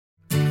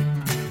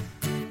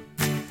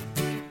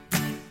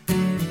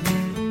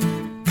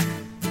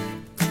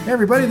Hey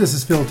everybody, this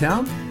is Phil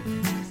Town.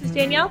 This is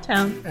Danielle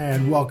Town.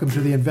 And welcome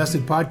to the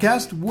Invested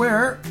Podcast,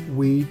 where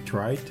we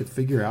try to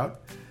figure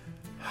out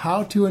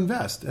how to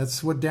invest.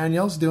 That's what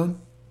Danielle's doing.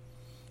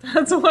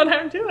 That's what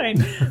I'm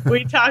doing.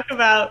 We talk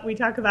about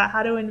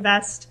how to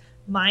invest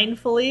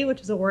mindfully, which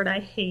is a word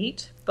I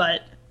hate,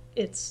 but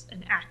it's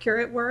an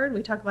accurate word.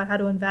 We talk about how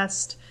to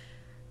invest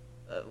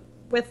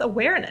with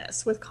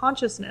awareness, with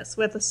consciousness,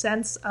 with a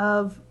sense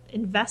of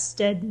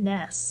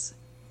investedness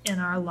in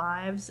our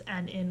lives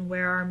and in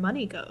where our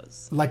money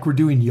goes. Like we're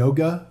doing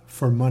yoga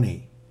for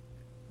money.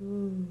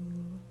 Ooh.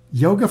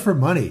 Yoga for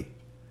money.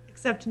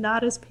 Except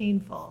not as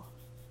painful.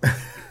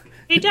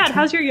 Hey, Dad,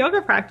 how's your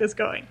yoga practice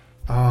going?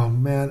 Oh,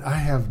 man, I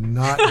have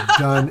not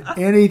done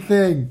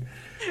anything.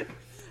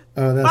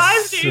 Oh,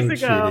 that's 5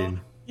 days ago,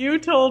 cheating. You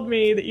told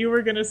me that you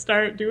were going to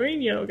start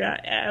doing yoga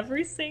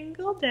every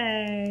single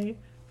day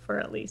for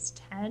at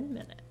least 10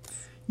 minutes.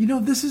 You know,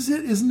 this is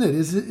it, isn't it?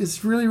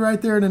 It's really right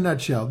there in a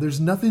nutshell. There's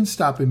nothing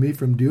stopping me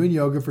from doing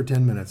yoga for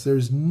 10 minutes.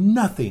 There's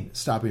nothing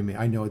stopping me.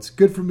 I know it's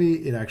good for me.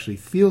 It actually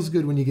feels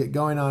good when you get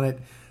going on it.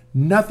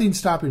 Nothing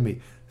stopping me.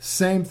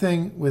 Same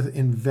thing with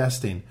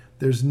investing.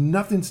 There's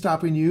nothing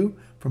stopping you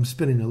from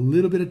spending a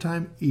little bit of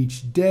time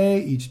each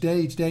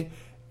day,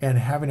 and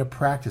having a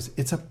practice.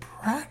 It's a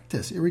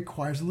practice. It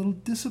requires a little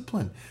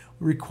discipline.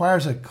 It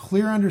requires a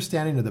clear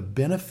understanding of the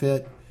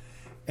benefit.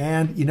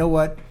 And you know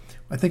what?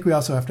 I think we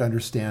also have to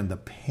understand the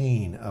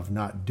pain of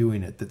not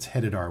doing it that's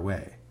headed our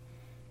way.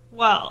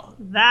 Well,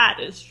 that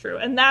is true.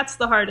 And that's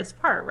the hardest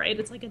part, right?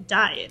 It's like a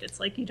diet. It's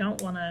like you don't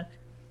want to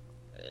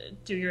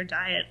do your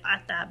diet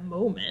at that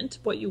moment.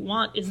 What you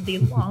want is the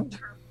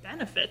long-term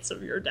benefits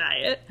of your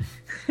diet.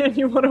 And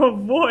you want to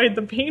avoid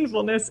the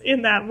painfulness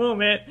in that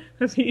moment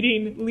of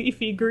eating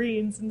leafy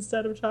greens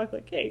instead of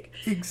chocolate cake.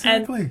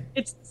 Exactly. And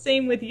it's the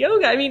same with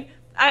yoga. I mean,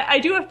 I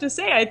do have to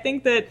say, I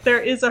think that there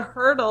is a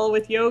hurdle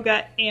with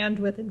yoga and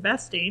with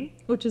investing,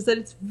 which is that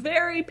it's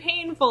very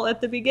painful at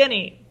the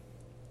beginning.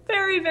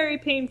 Very, very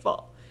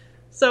painful.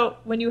 So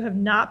when you have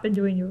not been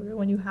doing yoga,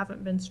 when you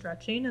haven't been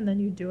stretching, and then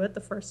you do it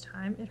the first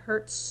time, it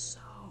hurts so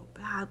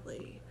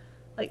badly.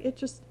 Like it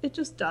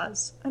just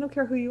does. I don't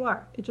care who you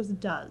are. It just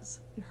does.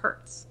 It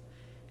hurts.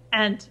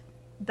 And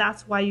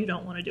that's why you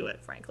don't want to do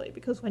it, frankly,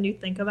 because when you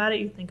think about it,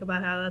 you think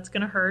about how that's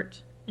going to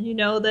hurt. And you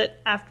know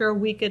that after a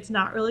week, it's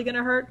not really going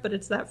to hurt, but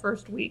it's that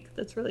first week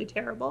that's really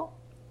terrible.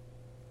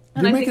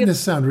 And You're making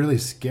this sound really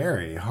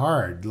scary,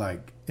 hard,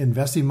 like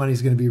investing money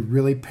is going to be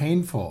really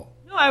painful.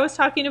 No, I was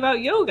talking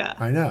about yoga.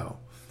 I know.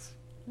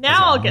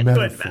 Now I'll get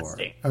to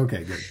investing.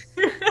 Okay, good.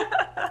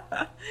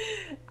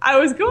 I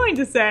was going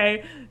to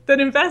say that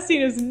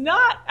investing is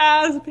not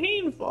as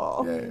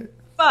painful, Yay.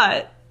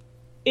 but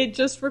it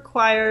just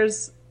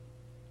requires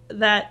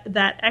that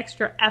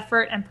extra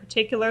effort and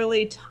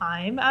particularly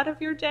time out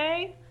of your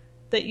day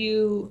that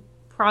you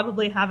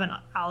probably haven't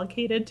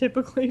allocated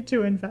typically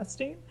to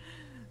investing.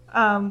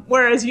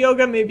 Whereas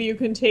yoga, maybe you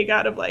can take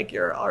out of like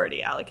your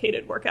already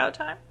allocated workout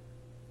time.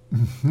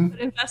 Mm-hmm. But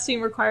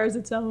investing requires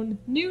its own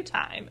new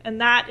time,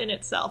 and that in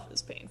itself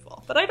is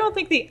painful. But I don't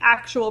think the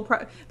actual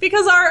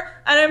because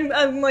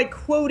I'm like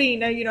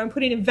quoting, I'm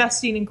putting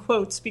investing in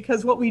quotes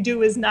because what we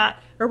do is not,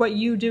 or what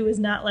you do is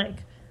not like,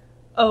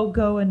 oh,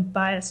 go and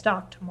buy a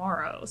stock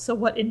tomorrow. So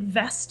what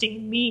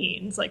investing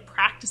means, like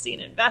practicing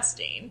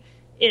investing,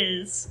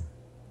 is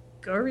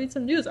go read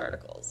some news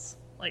articles.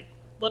 Like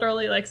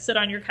literally like sit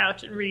on your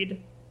couch and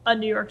read a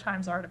New York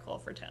Times article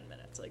for 10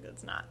 minutes. Like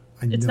it's not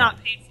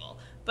painful,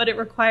 but it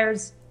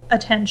requires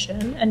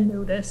attention and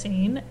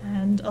noticing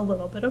and a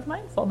little bit of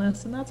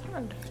mindfulness, and that's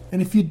hard.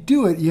 And if you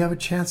do it, you have a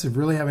chance of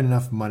really having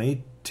enough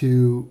money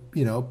to,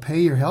 pay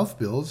your health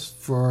bills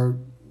for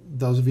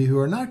those of you who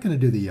are not going to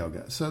do the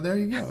yoga. So there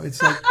you go. It's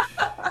like,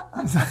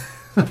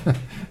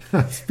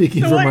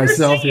 speaking for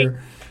myself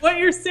here. What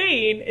you're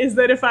saying is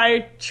that if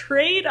I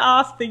trade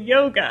off the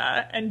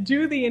yoga and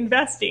do the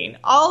investing,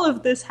 all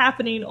of this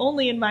happening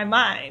only in my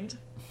mind,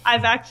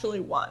 I've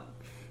actually won.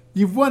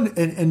 You've won,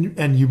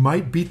 and you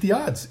might beat the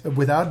odds.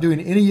 Without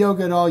doing any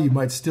yoga at all, you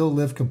might still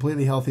live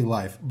completely healthy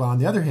life. But on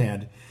the other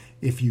hand,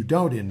 if you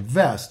don't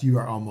invest, you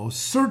are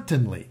almost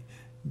certainly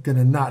going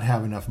to not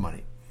have enough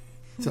money.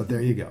 So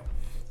there you go.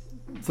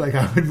 It's like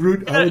I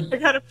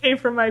got to pay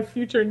for my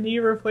future knee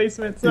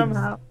replacement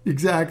somehow.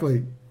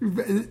 Exactly.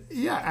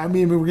 Yeah, I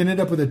mean, we're going to end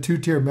up with a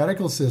 2-tier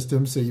medical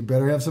system, so you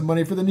better have some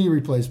money for the knee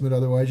replacement.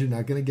 Otherwise, you're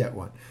not going to get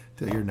one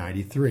until you're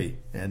 93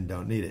 and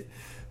don't need it.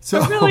 So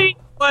but really,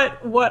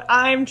 what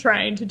I'm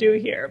trying to do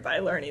here by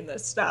learning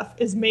this stuff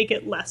is make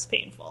it less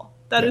painful.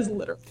 That is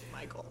literally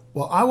my goal.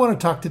 Well, I want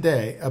to talk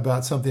today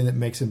about something that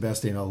makes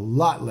investing a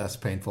lot less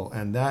painful,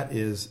 and that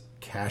is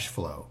cash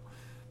flow.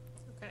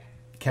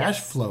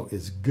 Cash flow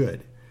is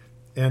good.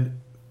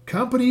 And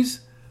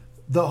companies,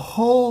 the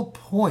whole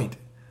point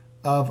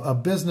of a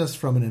business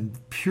from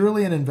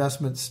purely an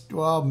investment,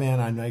 well, man,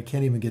 I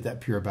can't even get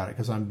that pure about it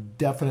because I'm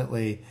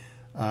definitely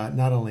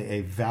not only a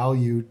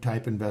value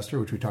type investor,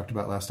 which we talked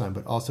about last time,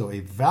 but also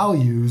a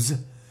values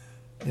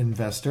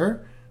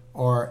investor,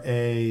 or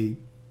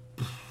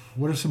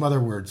what are some other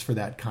words for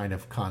that kind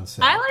of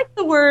concept? I like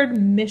the word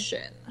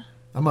mission.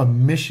 I'm a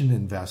mission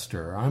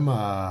investor. I'm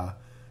a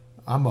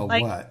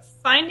Like what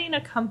finding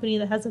a company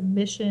that has a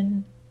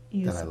mission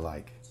that I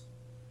like.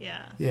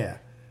 Yeah. Yeah.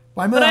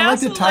 Well, I mean, But I I like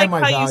also to tie like my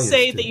how you values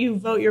say to that you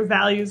vote your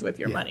values with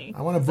your Yeah, money.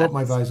 I want to vote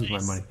my That's values with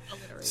nice my money.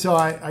 alliteration. So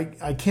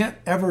I can't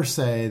ever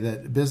say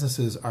that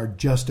businesses are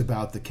just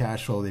about the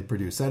cash flow they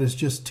produce. That is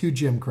just too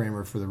Jim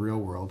Cramer for the real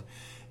world.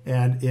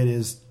 And it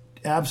is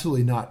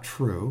absolutely not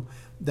true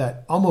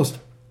that almost,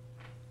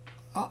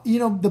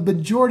 the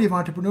majority of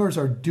entrepreneurs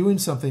are doing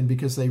something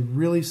because they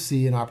really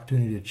see an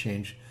opportunity to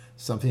change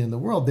something in the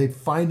world. They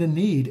find a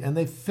need and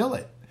they fill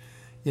it,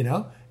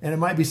 and it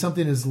might be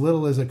something as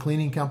little as a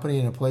cleaning company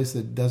in a place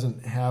that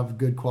doesn't have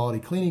good quality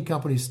cleaning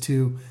companies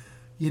to,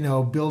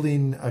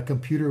 building a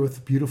computer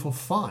with beautiful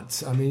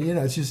fonts. I mean,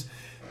 it's just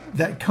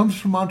that comes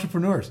from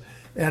entrepreneurs.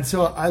 And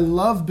so I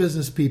love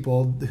business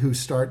people who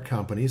start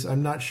companies.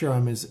 I'm not sure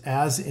I'm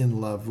as in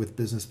love with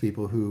business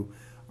people who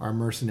are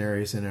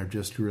mercenaries and are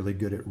just really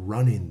good at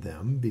running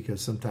them,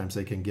 because sometimes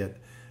they can get,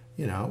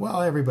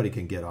 everybody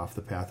can get off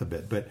the path a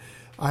bit. But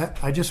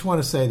I just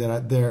want to say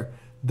that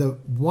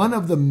one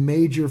of the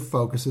major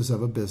focuses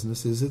of a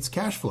business is its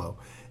cash flow.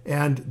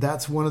 And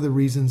that's one of the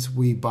reasons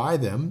we buy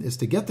them, is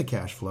to get the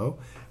cash flow.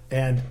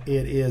 And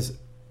it is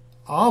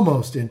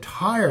almost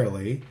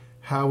entirely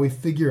how we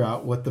figure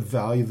out what the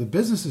value of the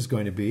business is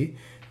going to be,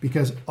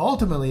 because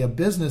ultimately a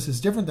business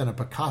is different than a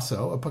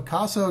Picasso. A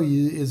Picasso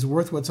is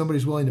worth what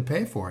somebody's willing to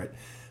pay for it.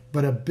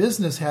 But a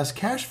business has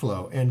cash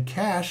flow, and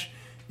cash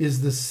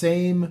is the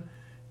same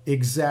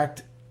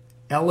exact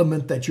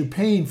element that you're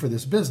paying for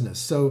this business.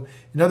 So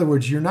in other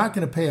words, you're not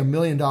going to pay $1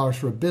 million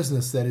for a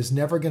business that is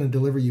never going to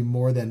deliver you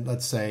more than,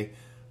 let's say,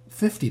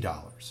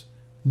 $50.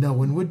 No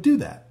one would do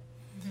that,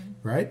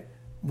 right?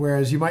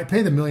 Whereas you might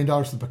pay the $1 million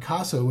to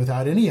Picasso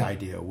without any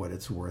idea what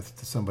it's worth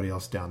to somebody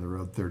else down the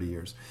road 30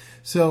 years.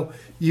 So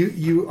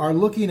you are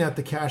looking at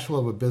the cash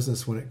flow of a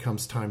business when it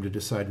comes time to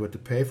decide what to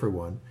pay for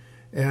one.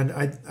 And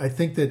I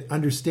think that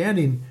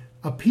understanding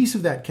a piece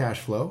of that cash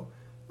flow,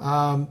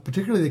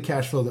 particularly the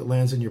cash flow that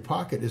lands in your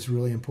pocket, is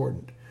really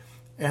important.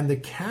 And the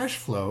cash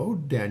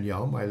flow,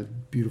 Danielle, my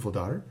beautiful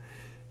daughter,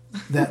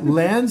 that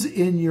lands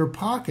in your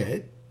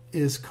pocket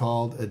is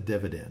called a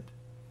dividend.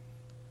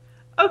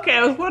 Okay,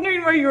 I was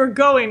wondering where you were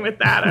going with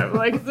that. I'm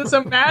like, is this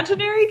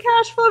imaginary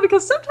cash flow?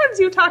 Because sometimes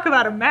you talk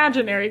about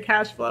imaginary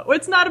cash flow.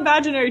 It's not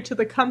imaginary to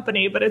the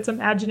company, but it's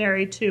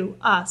imaginary to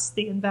us,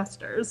 the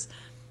investors.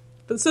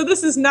 So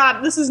this is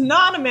not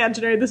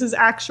imaginary. This is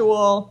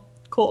actual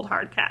cold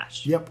hard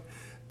cash. Yep.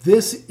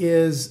 This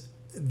is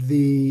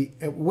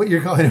what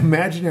you're calling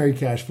imaginary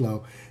cash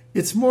flow.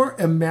 It's more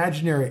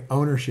imaginary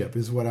ownership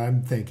is what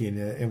I'm thinking.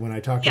 And when I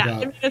talk about, I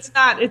mean, it's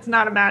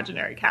not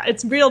imaginary cash.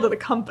 It's real to the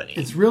company.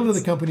 It's real to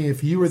the company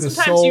if you were the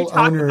Sometimes sole you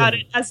talk owner. about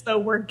it as though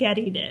we're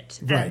getting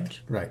it.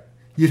 Right.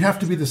 You'd have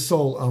to be the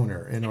sole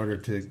owner in order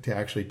to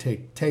actually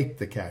take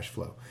the cash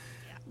flow,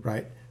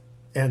 right?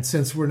 And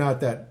since we're not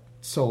that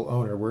sole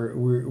owner,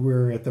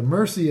 we're at the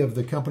mercy of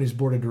the company's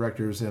board of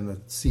directors and the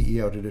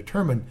CEO to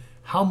determine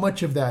how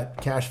much of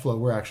that cash flow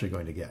we're actually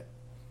going to get.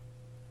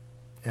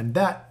 And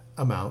that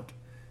amount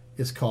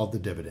is called the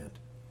dividend.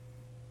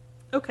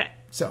 Okay.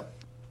 So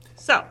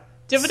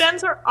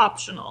dividends are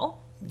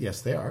optional.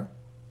 Yes, they are.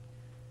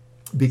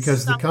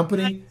 Because the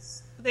company...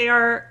 They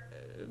are...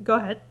 Go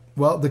ahead.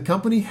 Well, the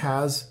company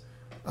has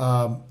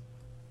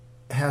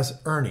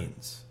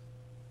earnings.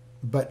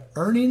 But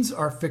earnings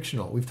are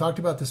fictional. We've talked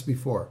about this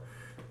before.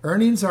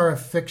 Earnings are a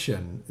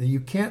fiction. You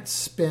can't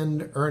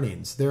spend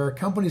earnings. There are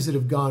companies that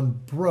have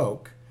gone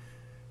broke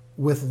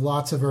with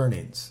lots of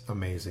earnings,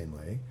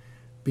 amazingly,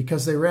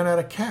 because they ran out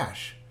of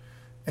cash.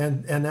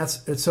 And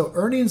so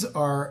earnings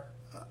are,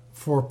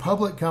 for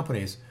public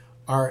companies,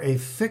 are a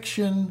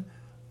fiction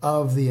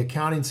of the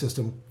accounting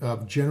system,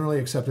 of generally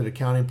accepted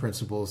accounting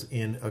principles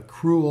in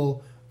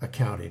accrual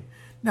accounting.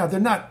 Now,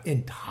 they're not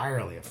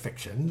entirely a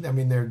fiction. I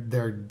mean,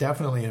 they're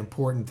definitely an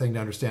important thing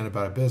to understand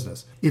about a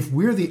business. If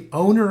we're the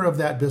owner of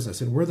that business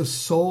and we're the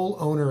sole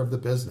owner of the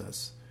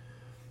business,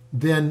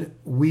 then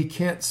we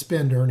can't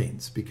spend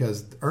earnings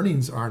because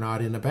earnings are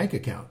not in a bank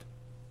account.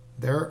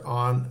 They're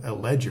on a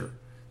ledger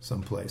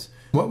someplace.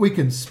 What we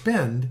can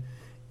spend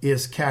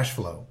is cash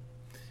flow.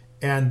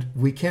 And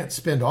we can't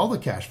spend all the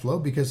cash flow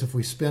because if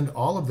we spend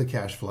all of the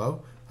cash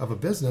flow of a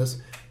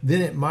business,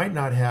 then it might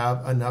not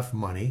have enough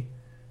money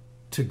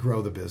to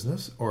grow the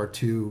business or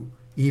to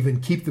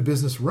even keep the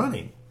business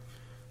running.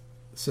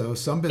 So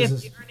some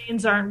business... If the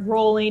earnings aren't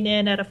rolling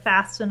in at a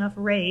fast enough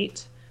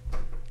rate,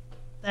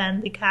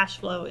 then the cash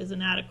flow is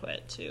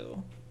inadequate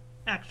to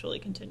actually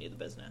continue the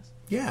business.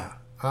 Yeah,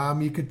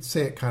 you could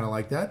say it kind of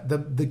like that.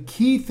 The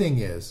key thing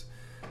is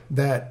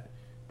that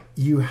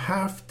you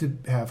have to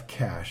have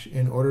cash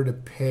in order to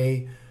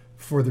pay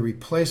for the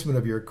replacement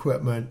of your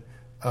equipment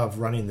of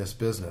running this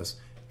business.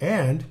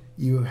 And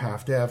you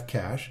have to have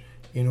cash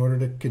in order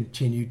to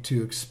continue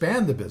to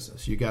expand the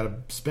business. You got to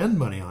spend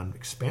money on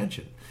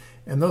expansion.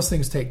 And those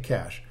things take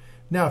cash.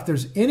 Now, if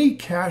there's any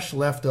cash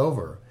left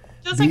over...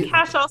 Doesn't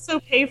cash also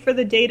pay for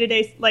the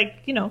day-to-day,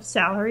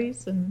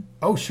 salaries and...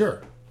 Oh,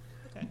 sure.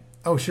 Okay.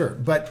 Oh, sure.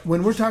 But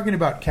when we're talking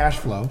about cash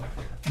flow,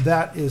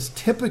 that is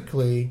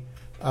typically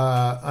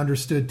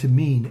understood to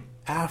mean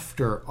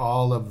after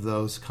all of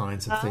those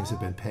kinds of things have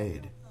been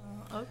paid.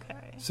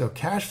 Okay. So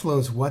cash flow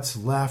is what's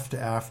left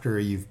after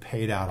you've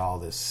paid out all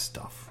this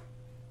stuff.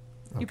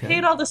 You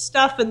paid all the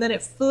stuff and then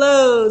it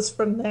flows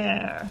from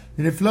there.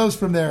 And it flows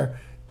from there,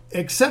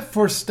 except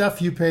for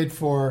stuff you paid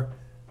for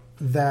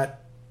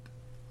that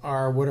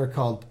are what are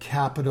called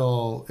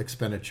capital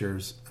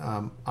expenditures,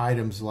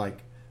 items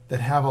like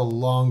that have a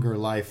longer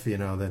life,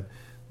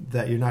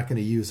 that you're not going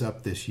to use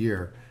up this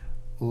year,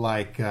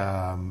 like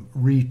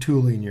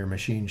retooling your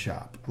machine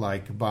shop,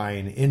 like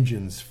buying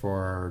engines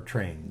for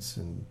trains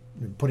and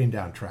putting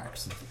down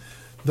tracks.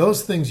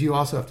 Those things you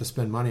also have to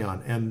spend money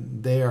on,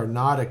 and they are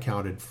not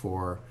accounted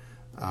for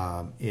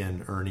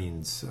in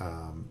earnings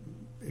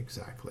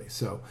exactly.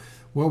 So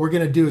what we're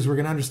going to do is we're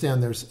going to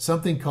understand there's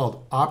something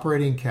called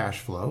operating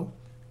cash flow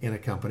in a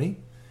company,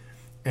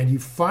 and you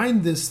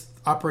find this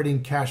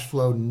operating cash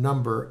flow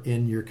number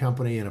in your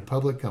company, in a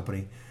public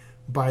company,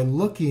 by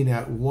looking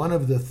at one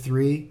of the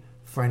three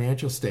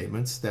financial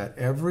statements that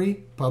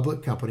every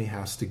public company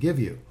has to give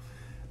you.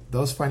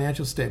 Those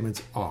financial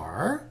statements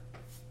are...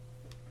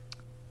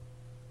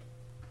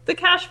 The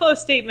cash flow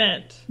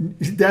statement.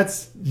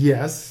 That's,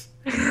 yes.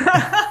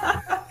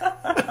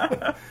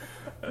 That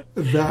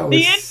was...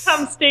 The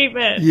income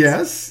statement.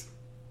 Yes.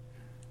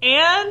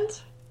 And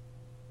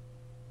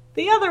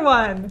the other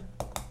one.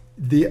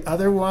 The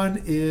other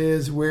one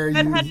is where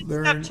you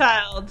learn...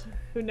 Stepchild,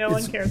 who no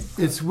one cares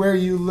about. It's where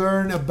you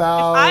learn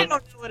about... If I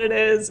don't know what it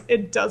is,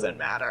 it doesn't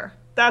matter.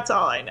 That's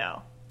all I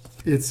know.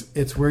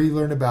 It's where you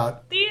learn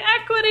about... The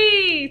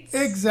equity!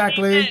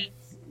 Exactly.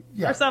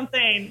 Yeah. Or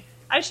something.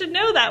 I should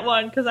know that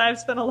one because I've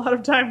spent a lot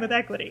of time with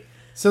equity.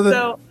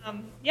 So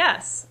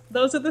yes,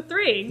 those are the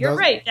three. You're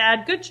right,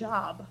 Dad. Good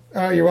job.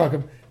 Oh, you're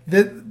welcome.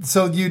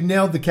 So you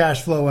nailed the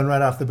cash flow one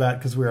right off the bat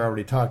because we were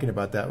already talking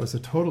about that. It was a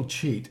total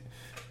cheat.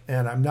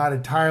 And I'm not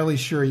entirely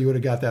sure you would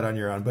have got that on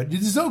your own. But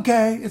it's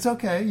okay. It's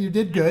okay. You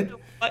did good. I don't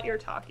know what you're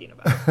talking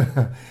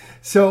about.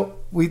 So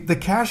the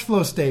cash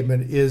flow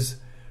statement is,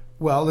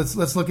 well,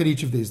 let's look at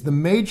each of these. The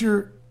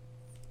major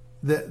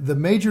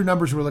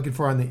numbers we're looking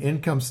for on the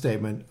income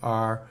statement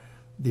are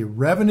the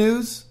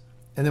revenues,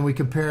 and then we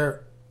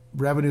compare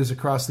revenues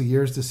across the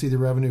years to see the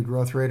revenue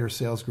growth rate or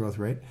sales growth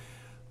rate.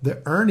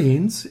 The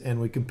earnings, and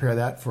we compare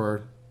that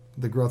for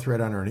the growth rate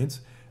on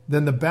earnings.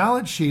 Then the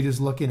balance sheet is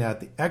looking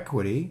at the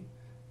equity,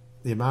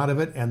 the amount of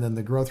it, and then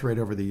the growth rate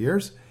over the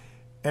years.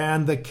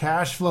 And the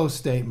cash flow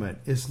statement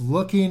is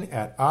looking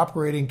at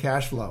operating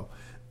cash flow.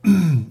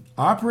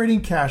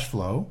 Operating cash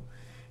flow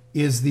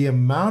is the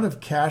amount of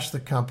cash the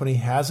company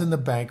has in the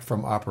bank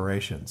from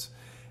operations.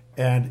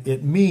 And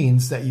it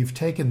means that you've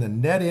taken the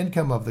net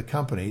income of the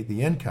company,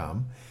 the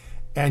income,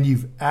 and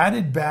you've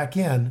added back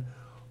in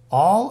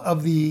all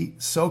of the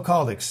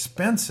so-called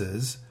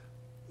expenses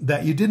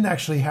that you didn't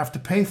actually have to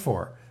pay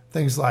for.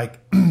 Things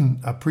like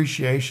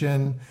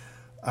appreciation,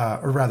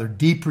 or rather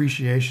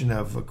depreciation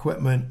of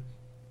equipment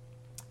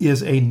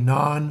is a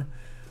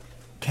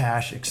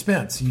non-cash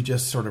expense. You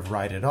just sort of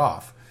write it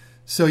off.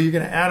 So you're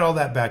going to add all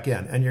that back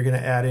in, and you're going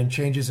to add in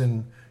changes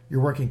in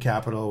your working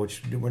capital,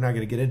 which we're not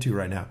going to get into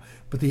right now.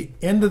 But the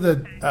end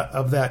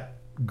of that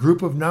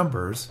group of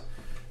numbers,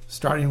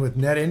 starting with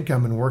net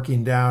income and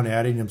working down,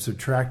 adding and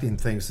subtracting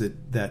things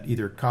that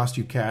either cost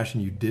you cash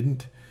and you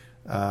didn't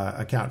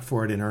account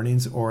for it in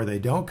earnings, or they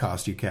don't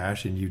cost you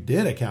cash and you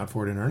did account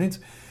for it in earnings,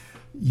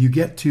 you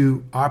get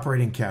to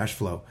operating cash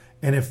flow.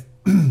 And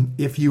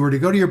if you were to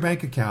go to your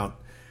bank account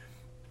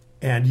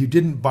and you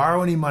didn't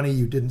borrow any money,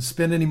 you didn't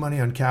spend any money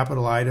on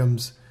capital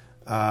items,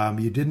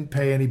 you didn't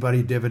pay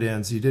anybody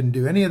dividends, you didn't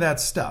do any of that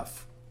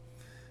stuff,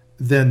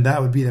 then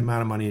that would be the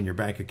amount of money in your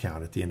bank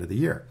account at the end of the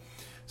year,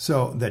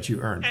 so that you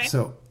earned. Okay.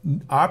 So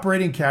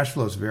operating cash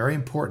flow is very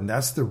important.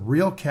 That's the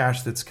real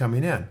cash that's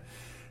coming in.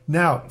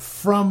 Now,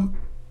 from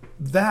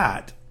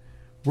that,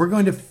 we're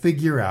going to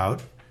figure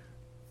out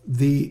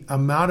the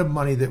amount of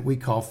money that we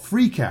call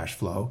free cash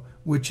flow,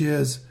 which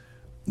is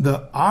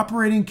the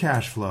operating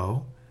cash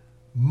flow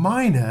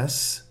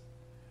minus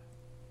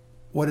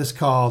what is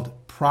called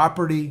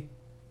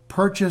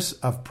purchase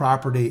of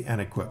property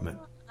and equipment.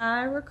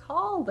 I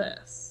recall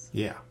this.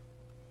 Yeah.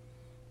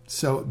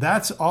 So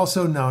that's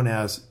also known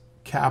as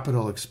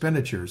capital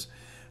expenditures.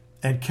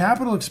 And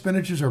capital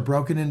expenditures are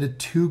broken into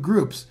two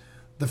groups.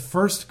 The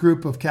first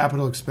group of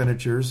capital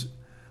expenditures,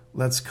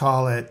 let's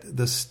call it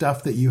the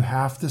stuff that you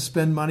have to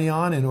spend money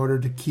on in order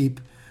to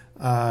keep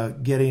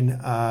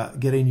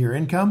getting your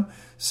income.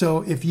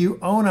 So if you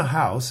own a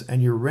house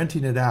and you're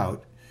renting it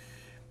out,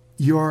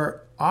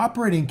 your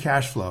operating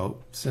cash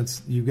flow,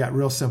 since you've got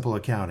real simple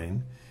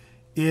accounting,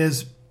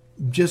 is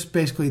just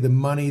basically the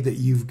money that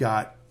you've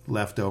got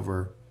left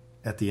over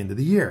at the end of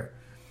the year.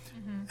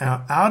 Mm-hmm.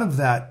 Now, out of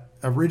that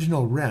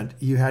original rent,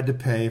 you had to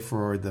pay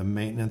for the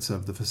maintenance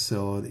of the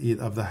facility,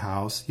 of the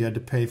house. You had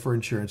to pay for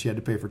insurance. You had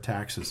to pay for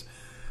taxes.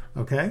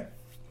 Okay?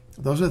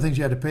 Those are the things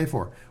you had to pay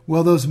for.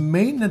 Well, those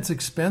maintenance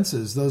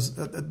expenses, those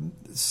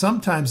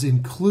sometimes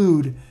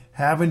include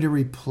having to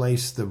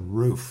replace the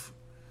roof.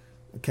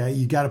 Okay?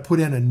 You got to put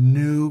in a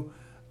new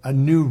a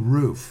new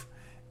roof.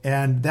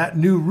 And that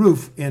new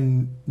roof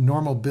in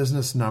normal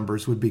business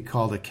numbers would be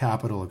called a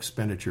capital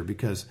expenditure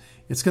because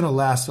it's going to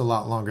last a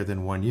lot longer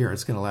than 1 year.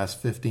 It's going to last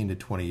 15 to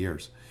 20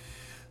 years.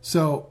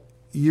 So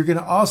you're going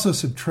to also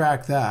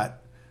subtract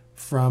that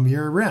from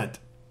your rent,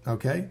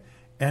 okay?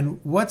 And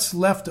what's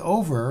left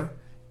over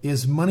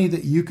is money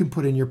that you can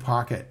put in your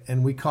pocket,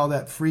 and we call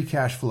that free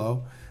cash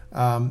flow.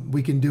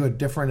 We can do a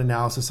different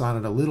analysis on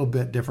it, a little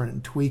bit different,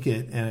 and tweak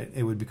it, and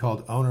it would be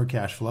called owner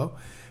cash flow.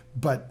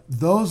 But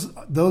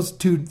those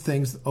two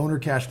things, owner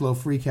cash flow,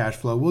 free cash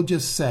flow, we'll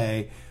just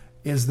say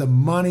is the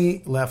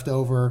money left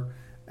over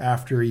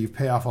after you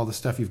pay off all the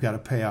stuff you've got to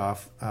pay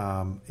off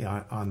on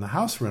the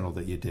house rental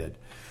that you did.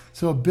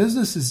 So a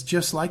business is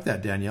just like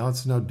that, Danielle.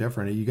 It's no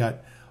different. You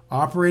got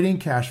operating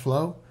cash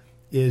flow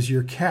is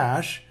your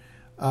cash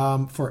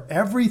for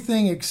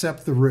everything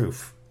except the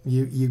roof.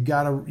 You've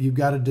got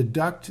to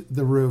deduct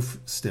the roof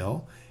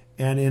still,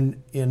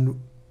 and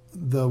in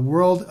the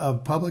world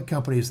of public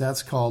companies,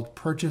 that's called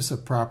purchase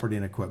of property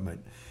and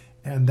equipment.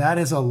 And that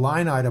is a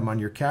line item on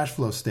your cash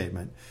flow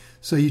statement.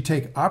 So you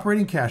take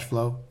operating cash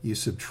flow, you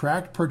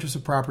subtract purchase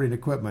of property and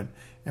equipment,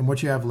 and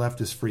what you have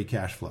left is free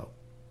cash flow.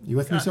 You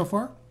with me so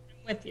far?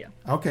 I'm with you.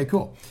 Okay,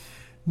 cool.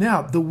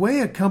 Now, the way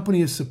a company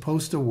is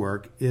supposed to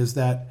work is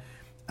that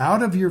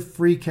out of your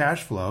free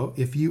cash flow,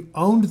 if you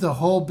owned the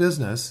whole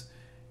business,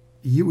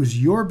 it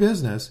was your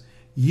business,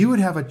 you would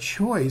have a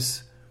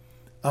choice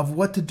of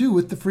what to do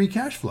with the free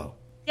cash flow.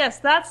 Yes,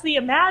 that's the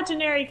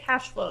imaginary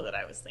cash flow that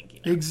I was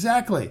thinking of.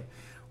 Exactly.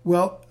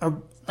 Well,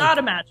 not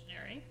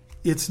imaginary.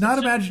 It's not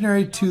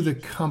imaginary to the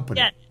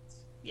company.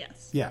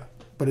 Yes. Yeah,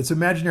 but it's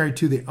imaginary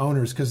to the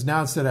owners because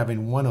now instead of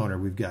having one owner,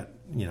 we've got,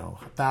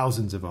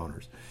 thousands of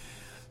owners.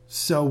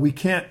 So we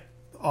can't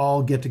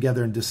all get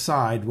together and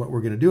decide what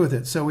we're going to do with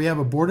it. So we have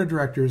a board of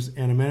directors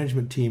and a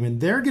management team,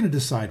 and they're going to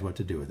decide what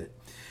to do with it.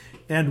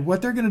 And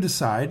what they're going to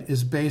decide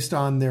is based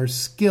on their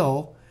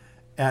skill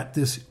at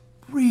this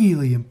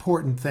really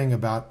important thing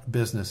about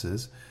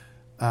businesses,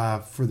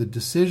 for the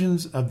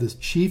decisions of the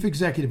chief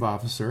executive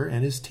officer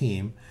and his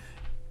team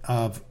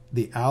of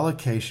the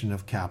allocation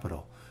of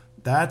capital.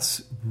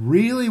 That's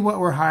really what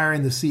we're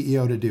hiring the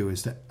CEO to do,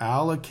 is to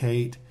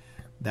allocate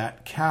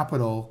that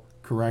capital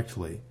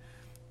correctly.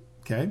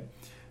 Okay?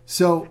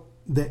 So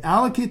they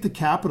allocate the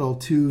capital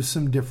to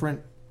some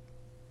different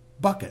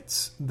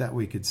buckets that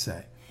we could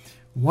say.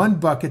 One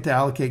bucket to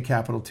allocate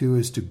capital to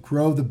is to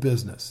grow the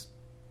business.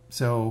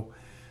 So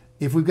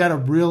if we've got a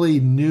really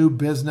new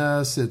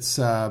business, it's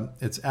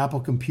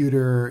Apple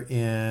Computer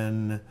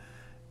in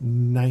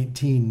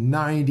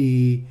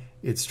 1990,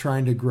 it's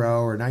trying to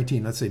grow, or let's say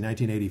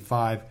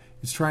 1985,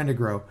 it's trying to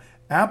grow.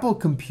 Apple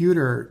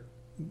Computer,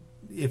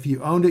 if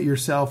you owned it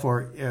yourself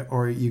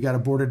or you got a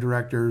board of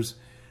directors,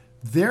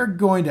 they're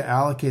going to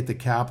allocate the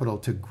capital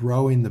to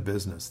growing the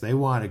business. They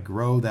want to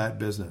grow that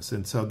business.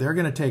 And so they're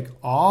going to take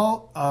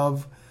all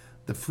of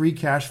the free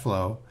cash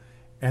flow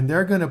and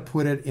they're going to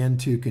put it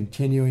into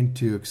continuing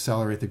to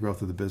accelerate the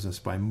growth of the business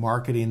by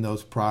marketing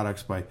those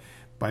products, by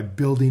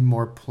building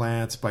more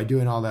plants, by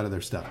doing all that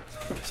other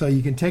stuff. So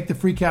you can take the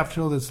free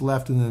capital that's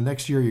left, and then the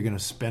next year you're going to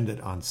spend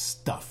it on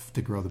stuff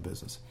to grow the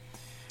business.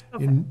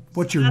 Okay. And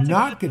what you're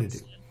not going to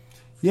do,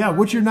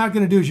 what you're not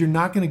going to do is you're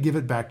not going to give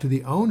it back to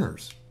the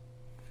owners.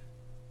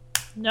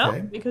 No,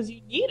 okay? Because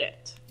you need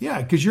it.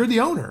 Yeah, because you're the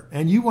owner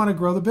and you want to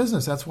grow the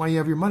business. That's why you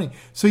have your money.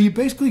 So you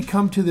basically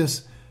come to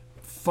this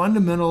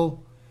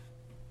fundamental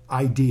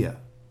idea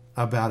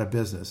about a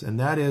business, and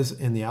that is,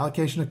 in the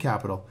allocation of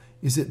capital,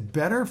 is it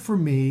better for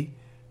me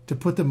to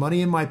put the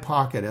money in my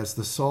pocket as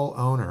the sole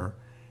owner,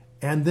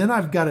 and then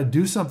I've got to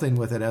do something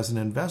with it as an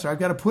investor? I've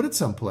got to put it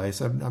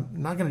someplace. I'm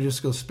not going to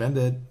just go spend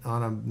it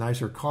on a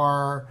nicer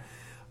car.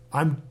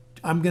 I'm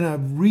going to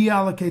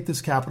reallocate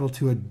this capital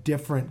to a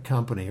different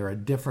company or a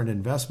different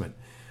investment.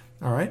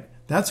 All right,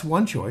 that's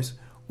one choice.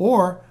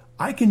 Or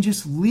I can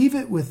just leave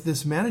it with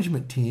this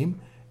management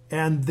team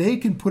and they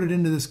can put it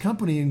into this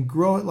company and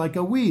grow it like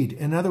a weed.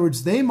 In other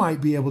words, they might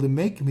be able to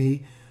make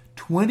me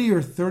 20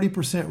 or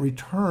 30%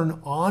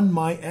 return on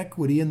my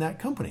equity in that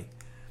company.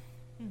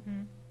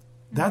 Mm-hmm.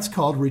 That's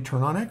called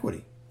return on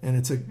equity. And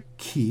it's a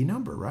key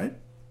number, right?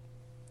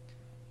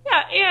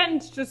 Yeah,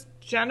 and just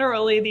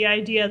generally the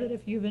idea that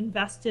if you've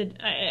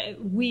invested,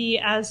 we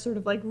as sort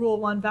of like Rule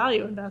 1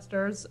 value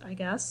investors, I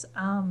guess,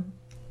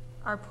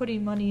 are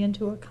putting money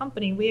into a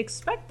company, we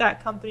expect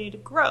that company to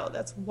grow.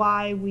 That's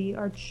why we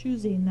are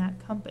choosing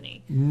that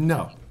company.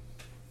 No.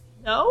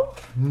 No?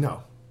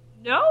 No.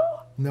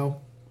 No?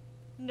 No.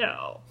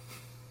 No.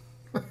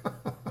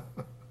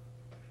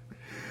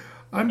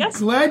 I'm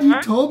glad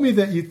you told me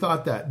that you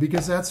thought that,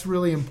 because that's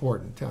really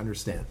important to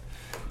understand.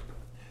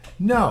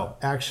 No,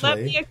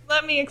 actually.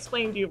 Let me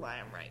explain to you why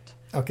I'm right.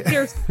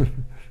 Okay.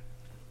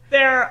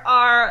 There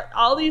are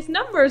all these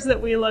numbers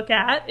that we look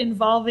at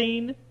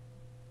involving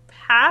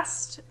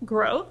past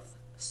growth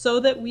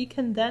so that we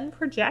can then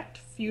project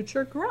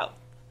future growth.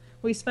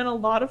 We spend a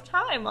lot of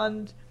time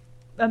on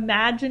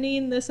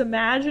imagining this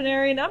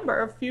imaginary number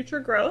of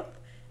future growth,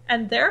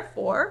 and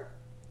therefore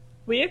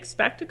We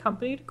expect a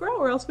company to grow,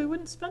 or else we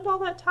wouldn't spend all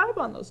that time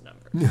on those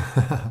numbers.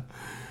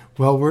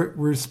 Well,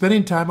 we're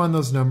spending time on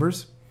those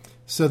numbers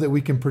so that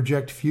we can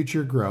project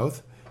future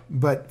growth,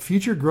 but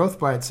future growth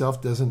by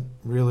itself doesn't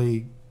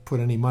really put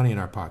any money in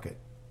our pocket.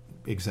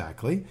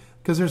 Exactly,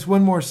 because there's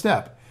one more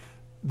step.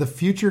 The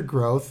future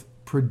growth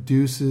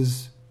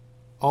produces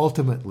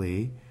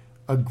ultimately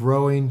a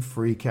growing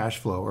free cash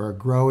flow or a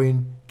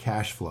growing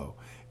cash flow.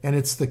 And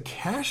it's the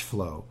cash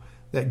flow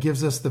that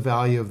gives us the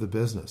value of the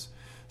business.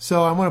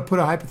 So I want to put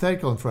a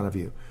hypothetical in front of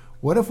you.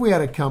 What if we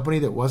had a company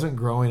that wasn't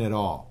growing at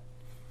all?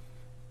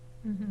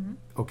 Mm-hmm.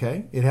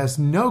 Okay, it has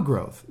no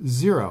growth,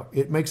 zero.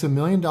 It makes $1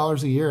 million a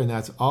year, and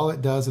that's all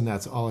it does, and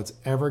that's all it's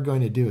ever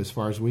going to do, as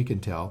far as we can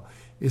tell,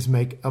 is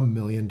make $1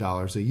 million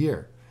a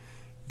year.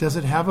 Does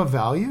it have a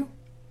value?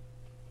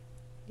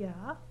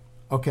 Yeah.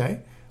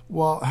 Okay,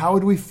 well, how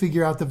would we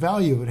figure out the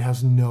value if it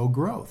has no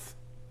growth?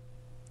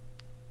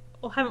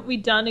 Well, haven't we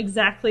done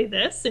exactly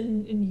this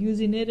in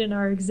using it in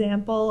our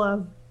example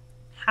of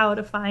how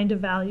to find a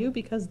value,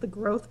 because the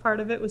growth part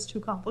of it was too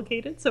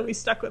complicated? So we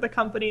stuck with a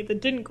company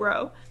that didn't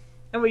grow,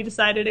 and we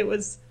decided it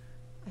was,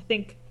 I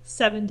think,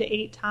 7 to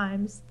 8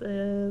 times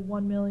the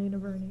 1 million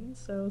of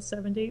earnings, so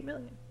 7 to 8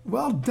 million.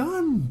 Well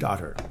done,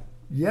 daughter.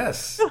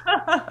 Yes.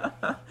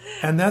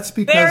 And that's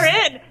because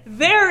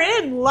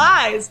therein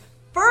lies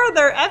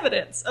further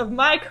evidence of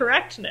my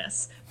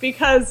correctness,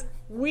 because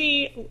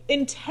we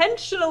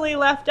intentionally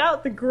left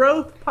out the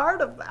growth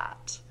part of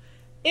that,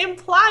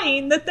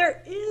 implying that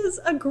there is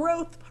a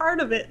growth part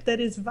of it that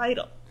is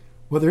vital.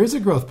 Well, there is a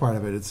growth part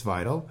of it. It's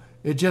vital.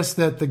 It's just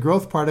that the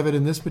growth part of it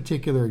in this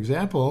particular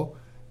example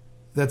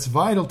that's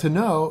vital to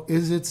know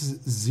is it's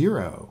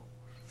zero.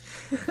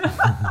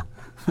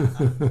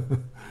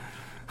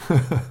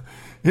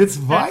 It's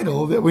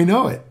vital that we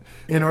know it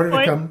in order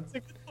to come. That's a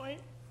good point.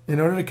 In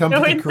order to come to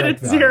Knowing the that correct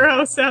it's value.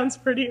 zero sounds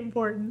pretty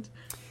important.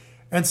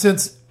 And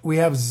since we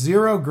have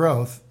zero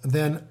growth,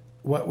 then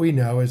what we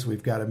know is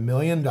we've got $1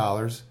 million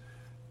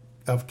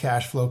of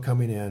cash flow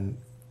coming in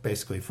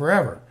basically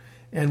forever.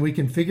 And we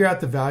can figure out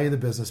the value of the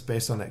business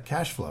based on that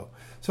cash flow.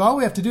 So all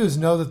we have to do is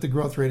know that the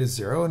growth rate is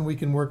zero, and we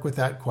can work with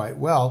that quite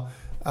well,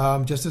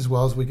 just as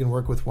well as we can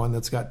work with one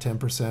that's got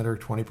 10% or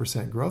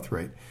 20% growth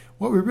rate.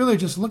 What we're really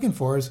just looking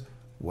for is,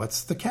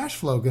 what's the cash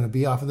flow going to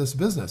be off of this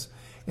business?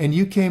 And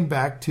you came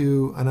back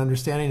to an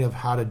understanding of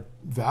how to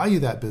value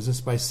that business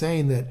by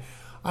saying that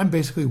I'm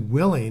basically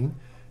willing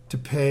to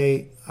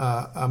pay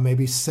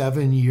maybe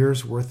 7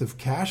 years worth of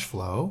cash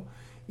flow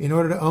in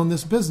order to own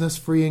this business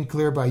free and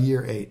clear by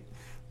year 8.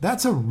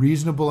 That's a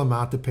reasonable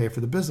amount to pay for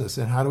the business.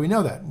 And how do we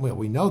know that? Well,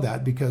 we know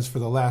that because for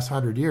the last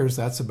 100 years,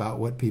 that's about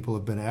what people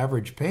have been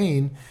average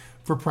paying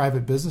for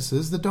private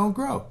businesses that don't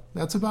grow.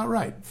 That's about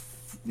right.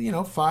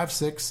 5,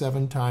 6,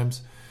 7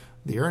 times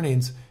the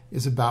earnings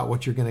is about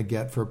what you're going to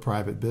get for a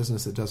private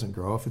business that doesn't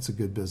grow if it's a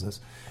good business.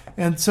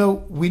 And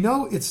so we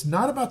know it's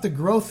not about the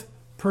growth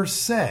per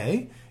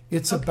se,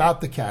 it's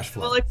about the cash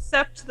flow. Well,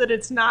 except that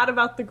it's not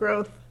about the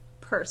growth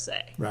per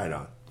se. Right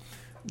on.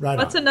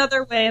 What's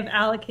another way of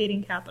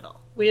allocating capital?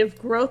 We have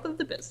growth of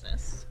the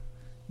business.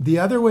 The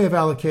other way of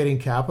allocating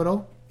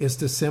capital is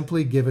to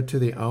simply give it to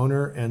the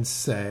owner and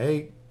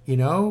say,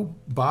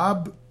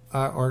 Bob,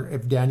 or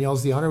if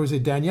Danielle's the owner, we say,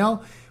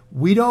 Danielle,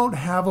 we don't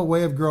have a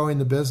way of growing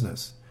the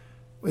business.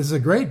 It's a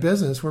great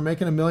business. We're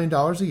making $1 million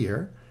a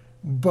year,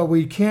 but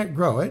we can't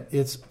grow it.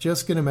 It's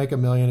just going to make $1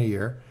 million a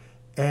year.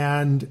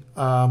 And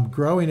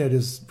growing it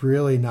is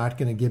really not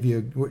going to give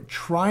you, we're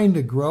trying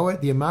to grow it,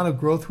 the amount of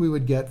growth we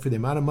would get for the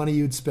amount of money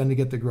you'd spend to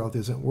get the growth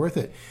isn't worth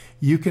it.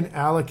 You can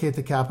allocate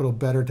the capital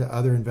better to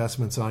other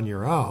investments on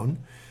your own.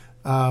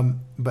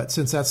 But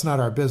since that's not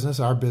our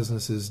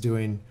business is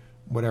doing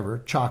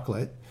whatever,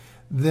 chocolate,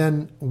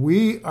 then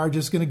we are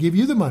just going to give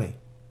you the money.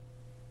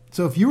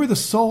 So if you were the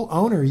sole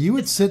owner, you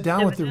would sit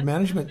down with the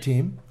management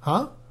team.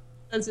 Huh?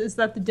 Is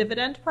that the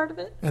dividend part of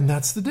it? And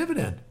that's the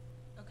dividend.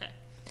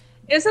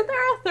 Isn't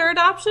there a third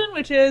option,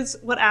 which is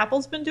what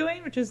Apple's been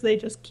doing, which is they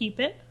just keep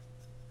it?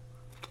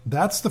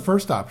 That's the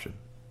first option.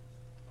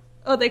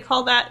 Oh, they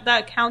call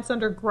that counts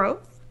under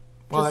growth?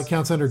 Well, that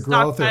counts under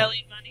growth.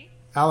 Stockpiling money?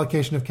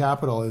 Allocation of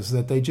capital is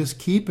that they just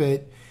keep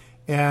it,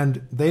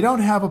 and they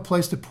don't have a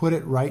place to put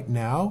it right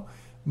now,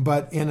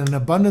 but in an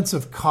abundance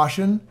of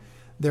caution,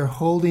 they're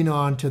holding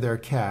on to their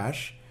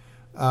cash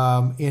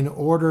in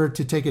order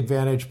to take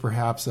advantage,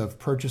 perhaps, of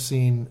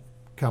purchasing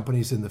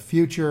companies in the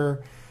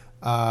future.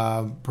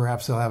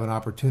 Perhaps they'll have an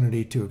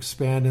opportunity to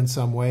expand in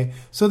some way.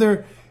 So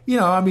they're,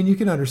 you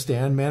can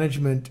understand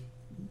management,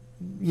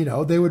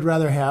 they would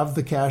rather have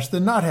the cash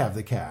than not have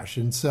the cash.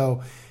 And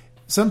so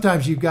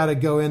sometimes you've got to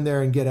go in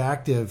there and get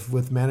active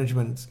with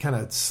management and kind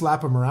of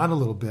slap them around a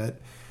little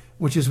bit,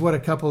 which is what a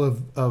couple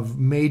of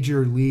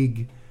major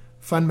league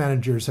fund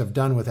managers have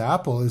done with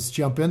Apple, is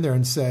jump in there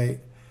and say,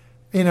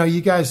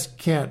 you guys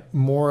can't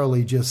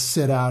morally just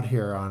sit out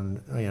here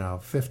on,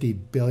 $50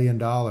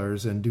 billion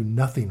and do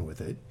nothing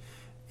with it.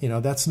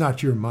 That's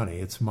not your money.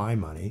 It's my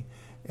money,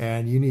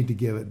 and you need to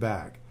give it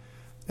back.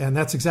 And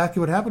that's exactly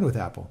what happened with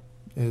Apple,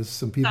 is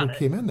some people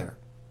came in there.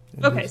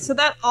 Okay, so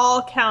that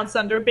all counts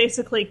under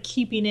basically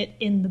keeping it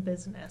in the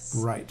business.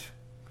 Right.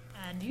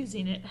 And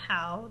using it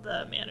how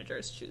the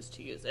managers choose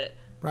to use it.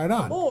 Right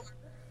on. Or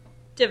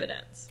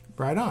dividends.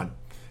 Right on.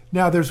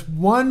 Now, there's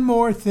one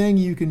more thing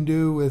you can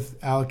do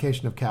with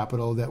allocation of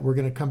capital that we're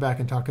going to come back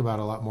and talk about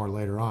a lot more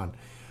later on.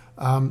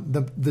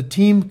 The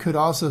team could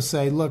also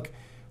say, look,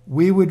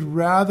 we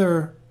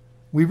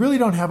really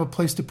don't have a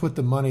place to put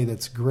the money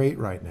that's great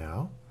right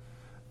now.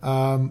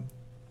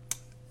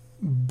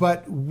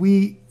 But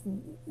we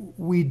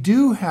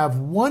do have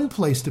one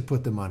place to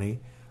put the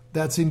money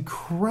that's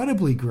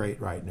incredibly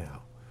great right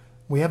now.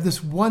 We have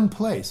this one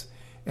place,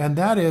 and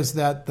that is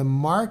that the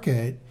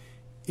market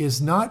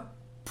is not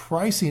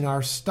pricing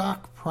our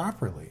stock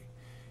properly.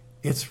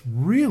 It's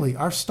really,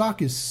 our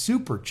stock is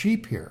super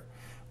cheap here.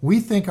 We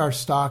think our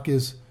stock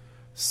is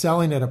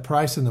selling at a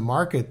price in the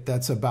market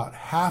that's about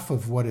half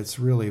of what it's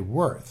really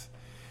worth.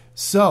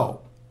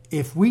 So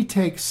if we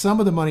take some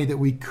of the money that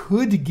we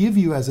could give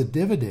you as a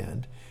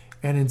dividend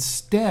and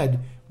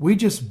instead we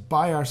just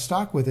buy our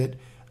stock with it,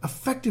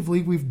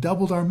 effectively we've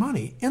doubled our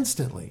money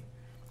instantly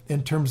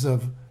in terms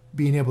of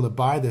being able to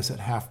buy this at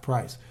half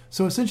price.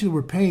 So essentially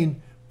we're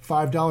paying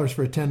 $5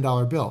 for a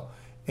 $10 bill,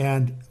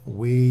 and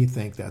we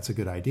think that's a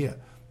good idea.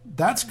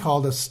 That's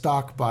called a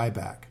stock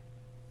buyback.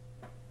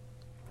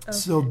 Okay.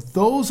 So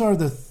those are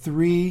the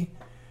three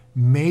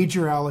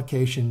major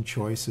allocation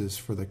choices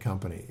for the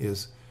company.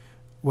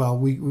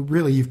 We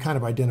really, you've kind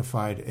of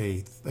identified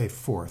a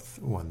fourth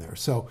one there.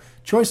 So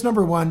choice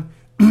number one,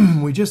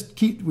 we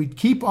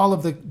keep all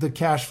of the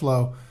cash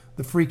flow,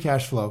 the free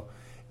cash flow,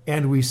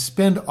 and we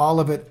spend all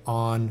of it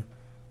on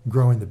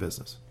growing the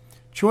business.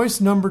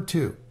 Choice number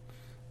two,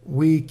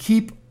 we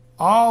keep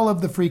all of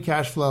the free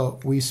cash flow,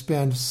 we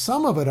spend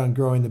some of it on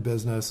growing the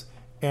business,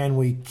 and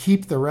we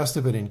keep the rest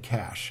of it in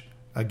cash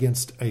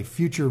against a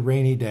future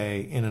rainy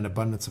day in an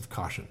abundance of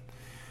caution.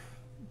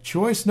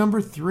 Choice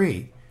number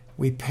three,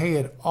 we pay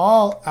it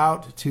all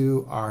out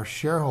to our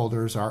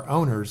shareholders, our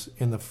owners,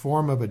 in the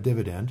form of a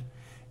dividend.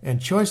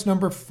 And choice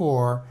number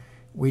four,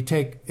 we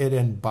take it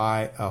and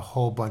buy a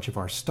whole bunch of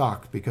our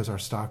stock because our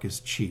stock is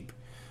cheap.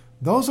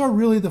 Those are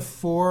really the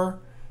four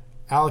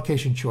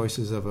allocation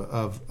choices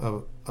of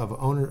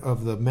owner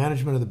of the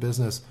management of the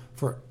business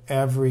for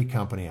every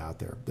company out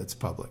there that's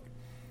public.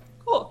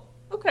 Cool.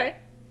 Okay.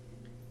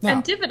 Now,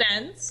 and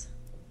dividends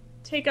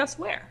take us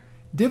where?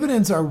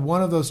 Dividends are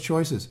one of those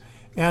choices.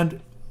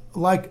 And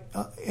like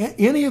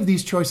any of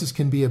these choices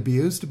can be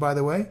abused, by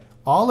the way.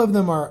 All of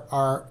them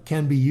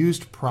can be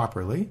used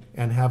properly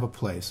and have a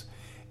place.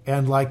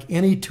 And like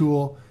any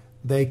tool,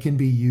 they can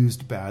be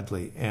used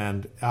badly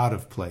and out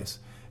of place.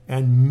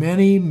 And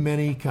many,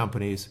 many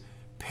companies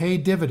pay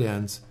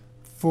dividends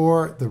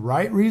for the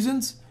right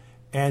reasons,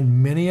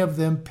 and many of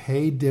them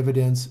pay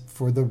dividends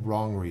for the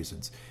wrong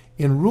reasons.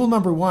 In rule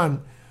number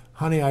one,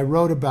 honey, I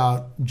wrote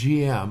about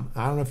GM.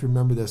 I don't know if you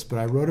remember this, but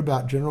I wrote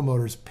about General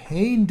Motors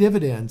paying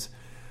dividends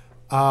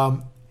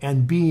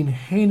and being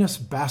heinous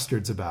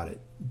bastards about it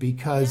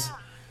because...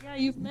 Yeah,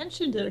 you've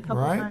mentioned it a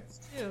couple of times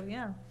too,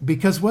 yeah.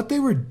 Because what they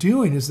were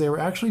doing is they were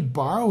actually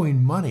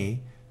borrowing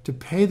money to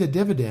pay the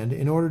dividend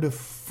in order to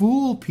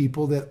fool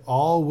people that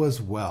all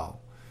was well.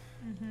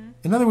 Mm-hmm.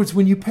 In other words,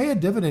 when you pay a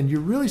dividend, you're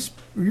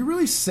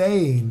really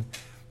saying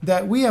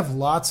that we have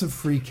lots of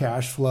free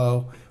cash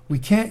flow. We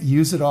can't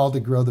use it all to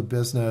grow the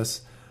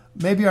business.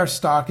 Maybe our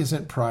stock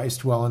isn't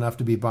priced well enough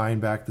to be buying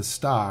back the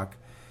stock.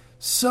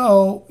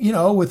 So,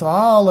 with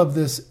all of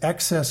this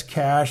excess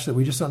cash that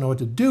we just don't know what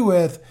to do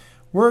with,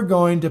 we're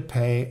going to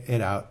pay it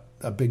out,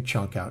 a big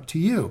chunk out to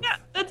you. Yeah,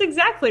 that's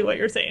exactly what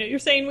you're saying. You're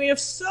saying we have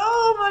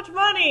so much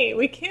money,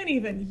 we can't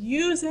even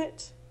use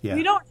it. Yeah.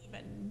 We don't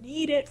even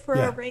need it for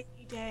a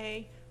rainy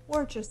day.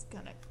 We're just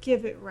going to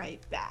give it right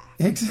back.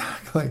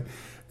 Exactly.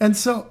 And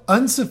so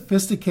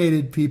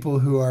unsophisticated people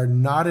who are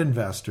not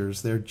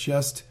investors, they're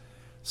just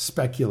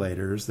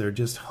speculators, they're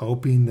just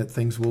hoping that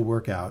things will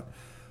work out,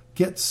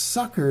 get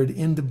suckered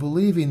into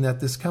believing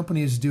that this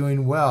company is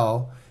doing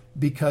well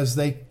because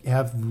they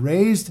have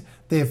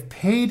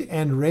paid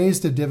and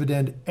raised a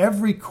dividend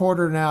every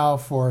quarter now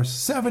for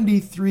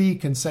 73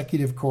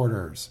 consecutive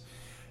quarters.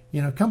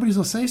 Companies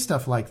will say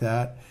stuff like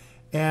that,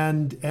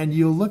 and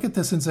you'll look at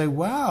this and say,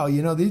 wow,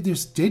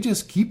 they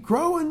just keep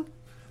growing.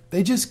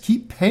 They just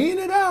keep paying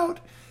it out.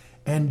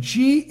 And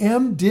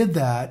GM did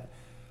that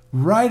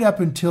right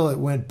up until it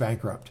went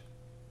bankrupt.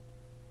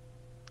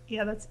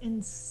 Yeah, that's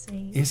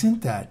insane.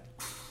 Isn't that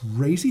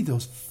crazy?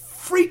 Those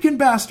freaking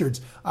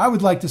bastards. I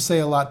would like to say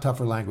a lot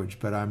tougher language,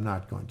 but I'm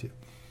not going to.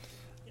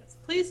 Yes,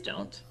 please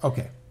don't.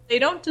 Okay. They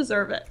don't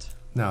deserve it.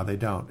 No, they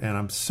don't. And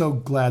I'm so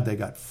glad they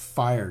got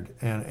fired.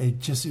 And it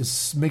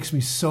just makes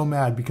me so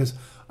mad because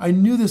I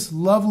knew this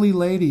lovely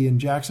lady in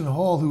Jackson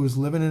Hole who was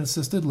living in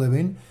assisted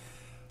living.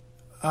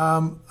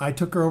 I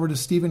took her over to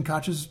Stephen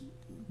Koch's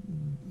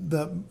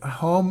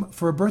home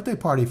for a birthday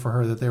party for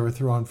her that they were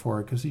throwing for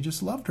her because he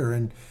just loved her.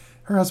 And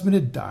her husband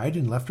had died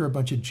and left her a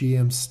bunch of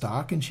GM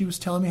stock. And she was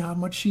telling me how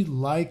much she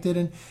liked it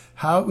and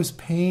how it was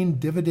paying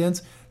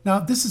dividends. Now,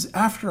 this is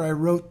after I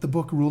wrote the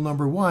book Rule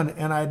Number One,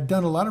 and I had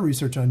done a lot of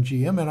research on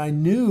GM, and I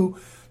knew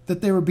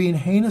that they were being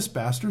heinous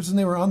bastards and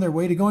they were on their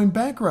way to going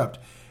bankrupt.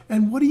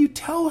 And what do you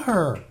tell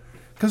her?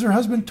 Because her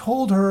husband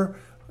told her,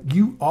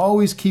 you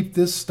always keep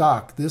this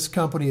stock. This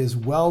company is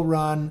well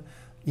run.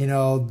 You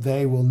know,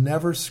 they will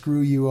never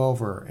screw you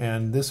over.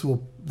 And this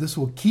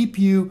will keep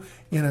you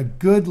in a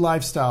good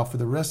lifestyle for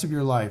the rest of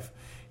your life.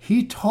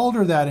 He told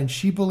her that and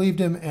she believed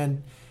him.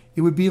 And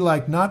it would be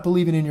like not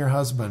believing in your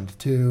husband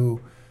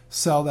to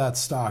sell that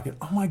stock. And,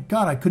 oh my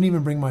God, I couldn't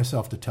even bring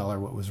myself to tell her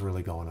what was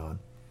really going on.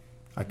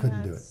 I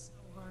couldn't do it. So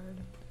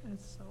hard.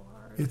 It's so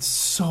hard. It's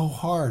so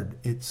hard.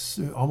 It's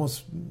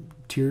almost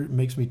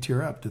makes me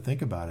tear up to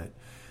think about it.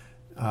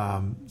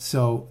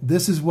 So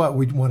this is what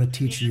we want to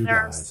teach you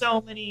there guys.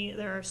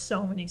 There are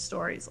so many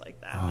stories like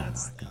that. Oh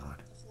That's my God.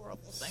 The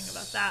horrible thing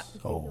about that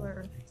So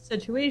particular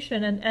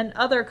situation and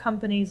other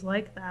companies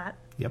like that.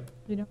 Yep.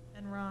 You know,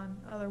 Enron,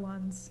 other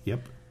ones.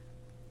 Yep.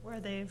 Where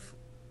they've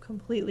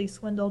completely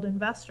swindled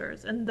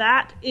investors. And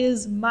that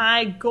is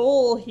my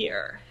goal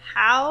here.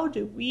 How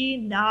do we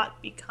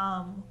not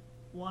become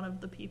one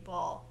of the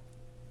people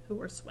who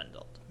were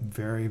swindled?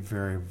 Very,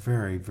 very,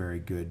 very, very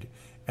good.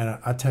 And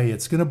I'll tell you,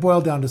 it's going to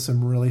boil down to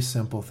some really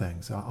simple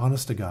things.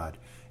 Honest to God.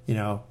 You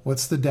know,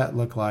 what's the debt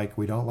look like?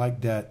 We don't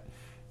like debt.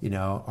 You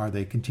know, are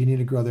they continuing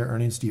to grow their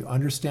earnings? Do you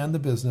understand the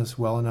business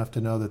well enough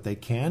to know that they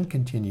can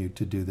continue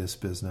to do this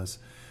business?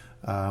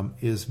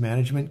 Is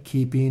management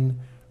keeping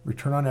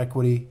return on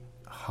equity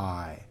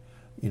high?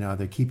 You know,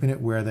 they're keeping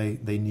it where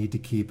they need to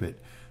keep it.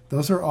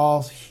 Those are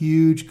all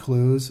huge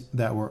clues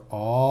that were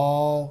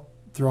all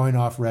throwing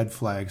off red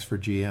flags for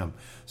GM.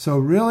 So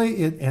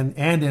really, and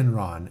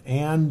Enron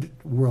and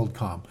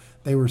WorldCom,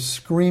 they were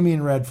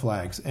screaming red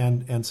flags.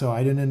 And so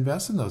I didn't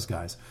invest in those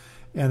guys.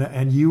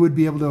 And you would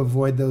be able to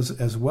avoid those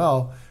as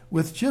well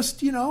with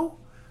just, you know,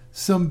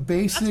 some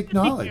basic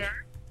knowledge.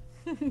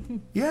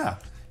 Yeah.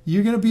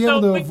 You're going to be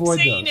able to avoid those. So what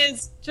you're saying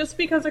is just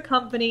because a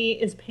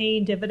company is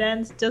paying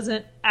dividends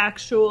doesn't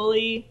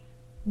actually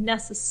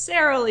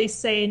necessarily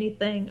say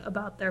anything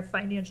about their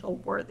financial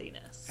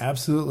worthiness.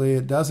 Absolutely.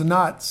 It does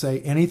not say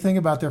anything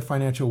about their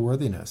financial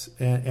worthiness.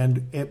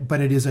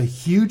 But it is a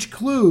huge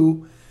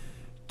clue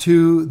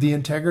to the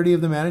integrity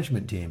of the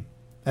management team.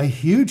 A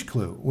huge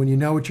clue when you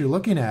know what you're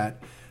looking at.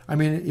 I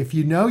mean, if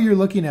you know you're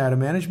looking at a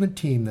management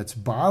team that's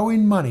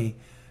borrowing money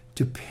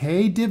to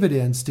pay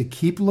dividends to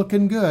keep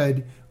looking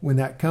good when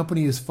that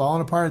company is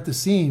falling apart at the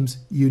seams,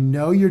 you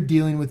know you're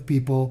dealing with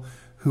people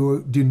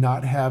who do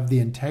not have the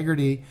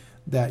integrity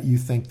that you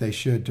think they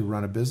should to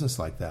run a business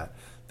like that.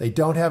 They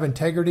don't have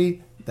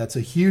integrity. That's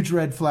a huge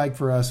red flag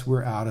for us.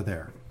 We're out of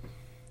there.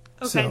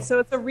 Okay, so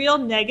it's a real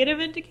negative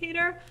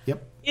indicator.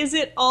 Yep. Is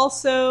it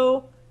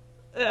also,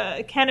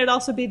 can it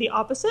also be the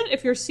opposite?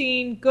 If you're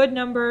seeing good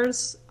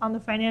numbers on the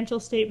financial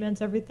statements,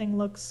 everything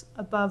looks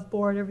above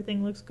board,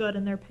 everything looks good,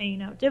 and they're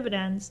paying out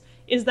dividends,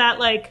 is that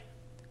like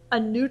a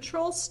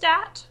neutral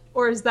stat,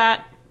 or is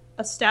that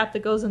a stat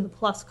that goes in the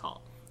plus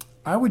column?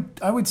 I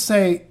would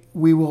say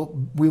we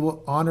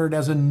will honor it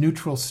as a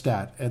neutral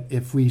stat.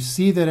 If we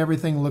see that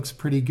everything looks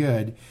pretty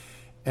good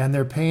and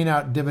they're paying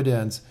out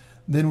dividends,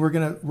 then we're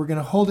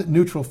gonna hold it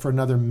neutral for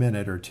another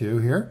minute or two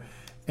here,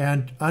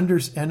 and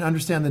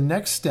understand the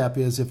next step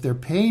is if they're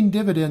paying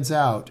dividends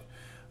out,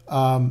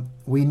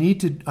 we need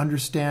to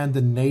understand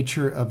the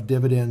nature of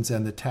dividends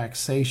and the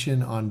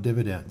taxation on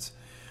dividends,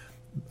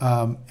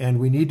 and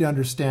we need to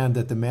understand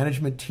that the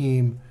management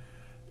team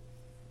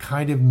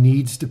kind of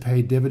needs to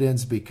pay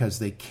dividends because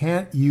they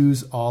can't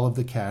use all of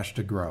the cash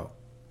to grow.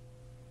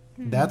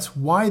 That's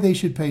why they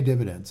should pay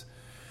dividends,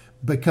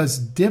 because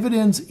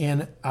dividends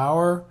in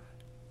our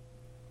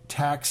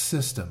tax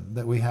system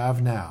that we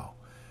have now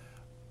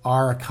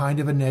are a kind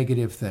of a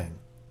negative thing,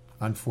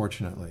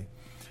 unfortunately.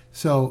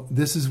 So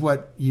this is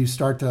what you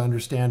start to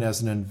understand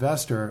as an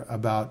investor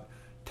about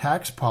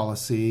tax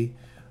policy,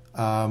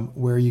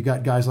 where you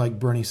got guys like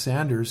Bernie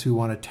Sanders who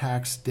want to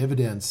tax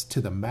dividends to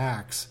the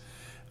max.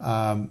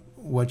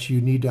 What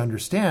you need to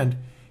understand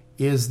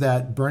is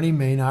that Bernie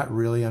may not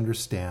really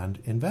understand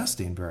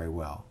investing very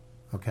well.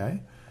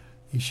 Okay,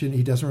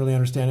 he doesn't really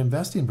understand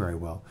investing very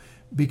well,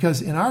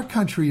 because in our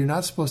country you're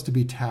not supposed to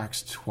be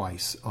taxed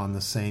twice on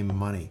the same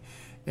money,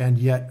 and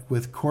yet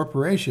with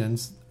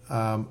corporations,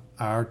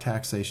 our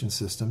taxation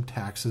system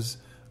taxes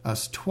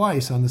us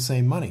twice on the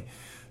same money.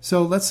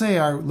 So let's say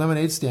our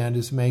lemonade stand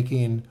is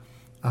making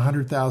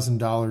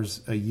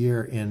 $100,000 a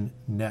year in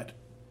net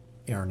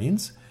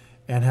earnings,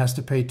 and has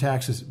to pay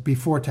taxes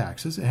before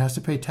taxes. It has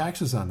to pay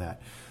taxes on that.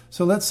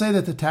 So let's say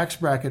that the tax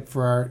bracket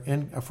for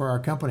our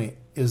company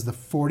is the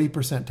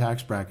 40%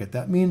 tax bracket.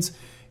 That means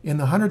in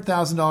the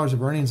 $100,000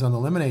 of earnings on the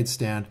lemonade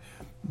stand,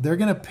 they're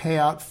going to pay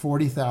out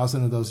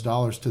 $40,000 of those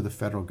dollars to the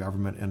federal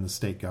government and the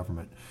state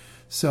government.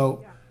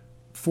 So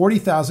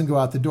 $40,000 go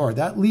out the door.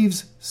 That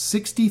leaves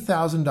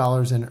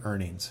 $60,000 in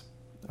earnings.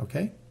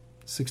 Okay,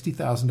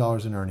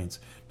 $60,000 in earnings.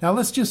 Now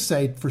let's just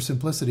say, for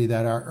simplicity,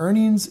 that our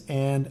earnings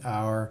and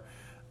our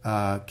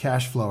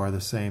cash flow are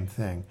the same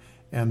thing,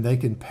 and they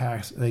can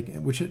pass,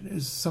 which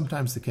is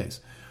sometimes the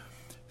case.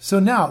 So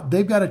now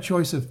they've got a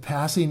choice of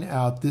passing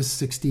out this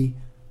 $60,000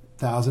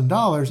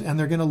 $100,000, and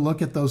they're going to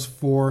look at those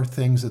 4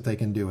 things that they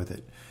can do with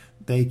it.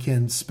 They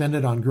can spend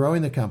it on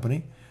growing the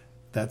company.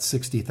 That's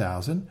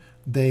 $60,000.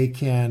 They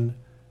can,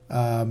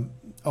 and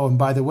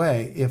by the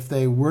way, if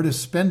they were to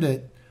spend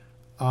it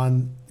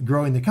on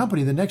growing the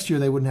company, the next year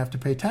they wouldn't have to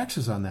pay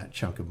taxes on that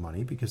chunk of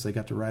money because they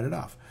got to write it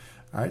off.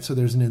 All right, so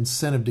there's an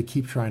incentive to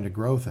keep trying to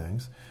grow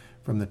things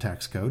from the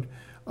tax code.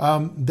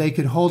 They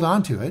could hold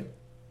on to it,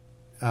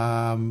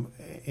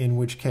 in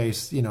which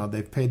case,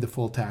 they've paid the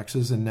full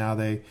taxes and now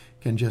they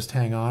can just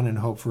hang on and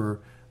hope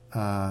for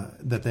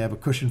that they have a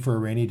cushion for a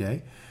rainy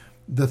day.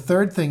 The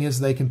third thing is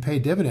they can pay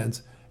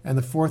dividends, and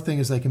the fourth thing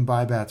is they can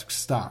buy back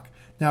stock.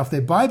 Now, if they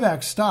buy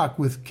back stock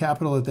with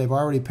capital that they've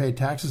already paid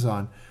taxes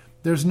on,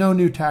 there's no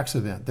new tax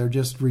event. They're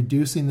just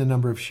reducing the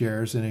number of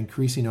shares and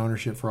increasing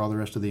ownership for all the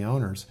rest of the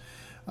owners.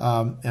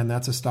 And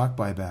that's a stock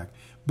buyback.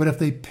 But if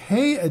they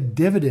pay a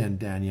dividend,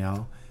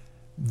 Danielle,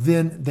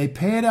 then they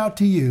pay it out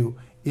to you.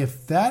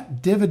 If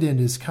that dividend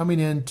is coming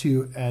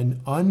into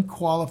an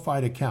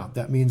unqualified account,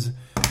 that means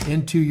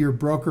into your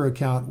broker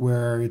account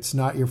where it's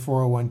not your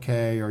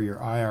 401k or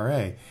your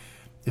IRA.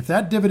 If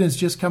that dividend is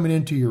just coming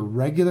into your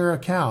regular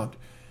account,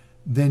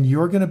 then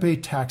you're going to pay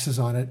taxes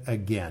on it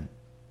again.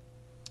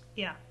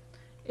 Yeah.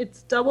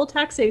 It's double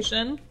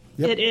taxation.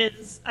 Yep. It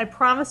is. I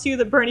promise you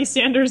that Bernie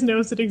Sanders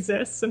knows it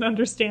exists and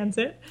understands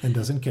it. And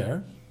doesn't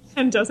care.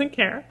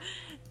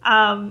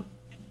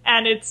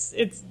 And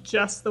it's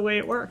just the way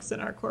it works in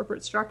our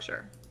corporate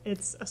structure.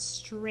 It's a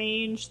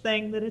strange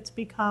thing that it's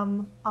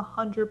become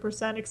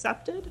 100%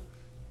 accepted,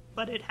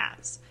 but it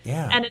has.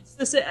 Yeah. And it's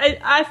this.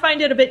 I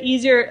find it a bit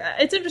easier.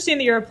 It's interesting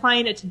that you're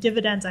applying it to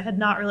dividends. I had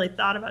not really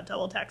thought about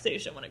double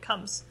taxation when it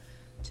comes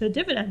to a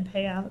dividend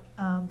payout,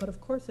 but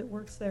of course it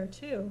works there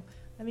too.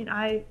 I mean,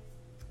 I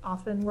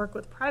often work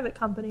with private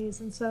companies,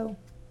 and so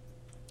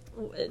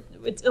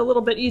it's a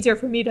little bit easier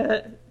for me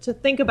to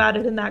think about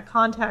it in that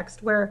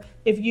context where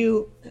if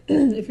you're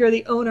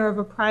the owner of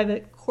a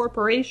private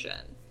corporation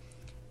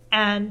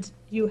and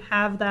you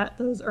have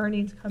those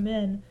earnings come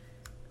in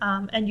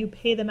and you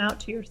pay them out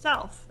to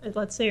yourself,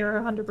 let's say you're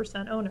a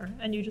 100% owner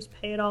and you just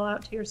pay it all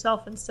out to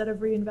yourself instead of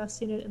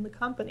reinvesting it in the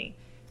company,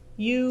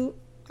 you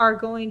are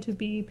going to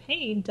be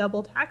paying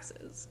double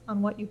taxes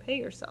on what you pay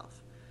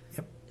yourself.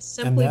 Yep.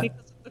 Simply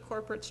because of the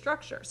corporate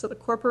structure. So the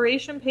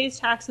corporation pays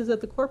taxes at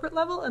the corporate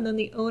level, and then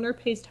the owner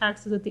pays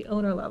taxes at the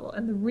owner level.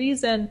 And the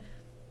reason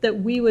that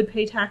we would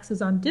pay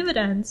taxes on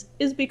dividends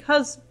is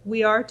because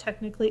we are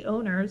technically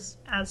owners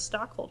as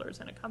stockholders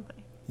in a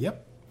company.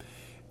 Yep.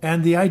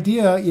 And the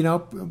idea,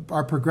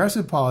 our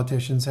progressive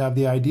politicians have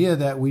the idea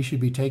that we should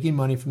be taking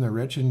money from the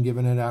rich and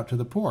giving it out to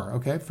the poor.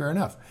 Okay, fair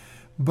enough.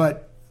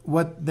 But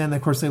then,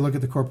 of course, they look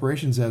at the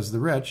corporations as the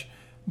rich.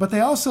 But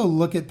they also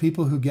look at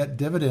people who get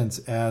dividends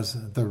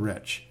as the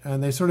rich.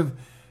 And they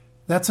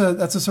that's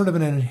a sort of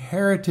an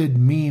inherited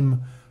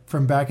meme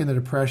from back in the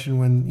Depression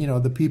when,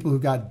 the people who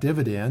got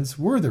dividends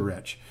were the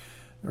rich,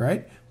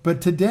 right?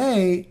 But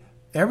today,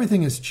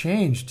 everything has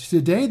changed.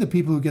 Today, the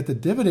people who get the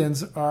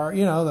dividends are,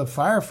 the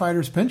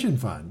firefighters' pension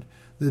fund.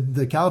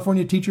 The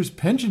California Teachers'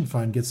 Pension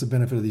Fund gets the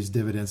benefit of these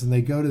dividends, and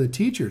they go to the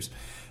teachers.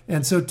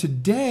 And so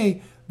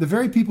today, the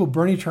very people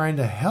Bernie trying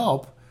to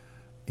help,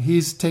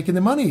 he's taking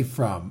the money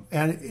from.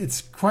 And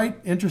it's quite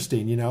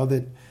interesting,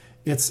 that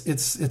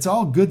it's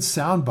all good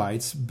sound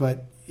bites,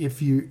 but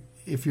if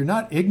you're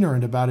not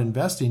ignorant about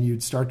investing,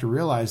 you'd start to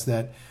realize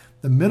that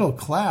the middle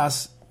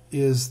class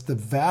is the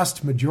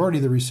vast majority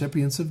of the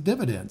recipients of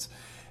dividends.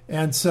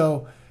 And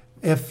so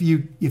if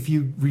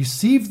you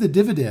receive the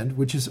dividend,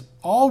 which has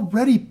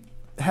already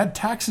had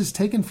taxes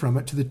taken from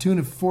it to the tune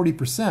of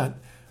 40%,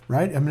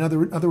 right? I mean,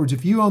 in other words,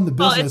 if you own the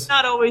business... Well, it's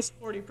not always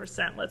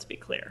 40%, let's be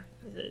clear.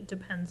 It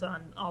depends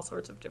on all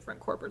sorts of different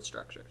corporate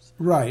structures.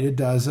 Right, it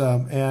does.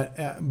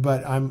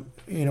 But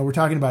we're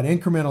talking about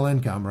incremental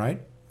income,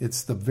 right?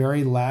 It's the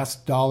very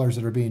last dollars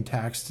that are being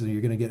taxed, so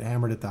you're going to get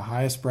hammered at the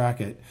highest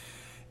bracket.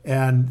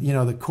 And,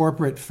 the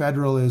corporate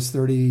federal is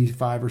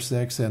 35 or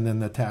 6, and then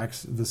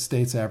the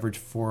states average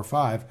 4 or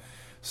 5.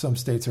 Some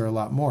states are a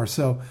lot more.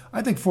 So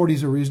I think 40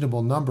 is a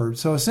reasonable number.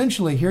 So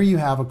essentially, here you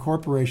have a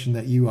corporation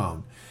that you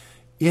own.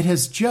 It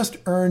has just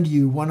earned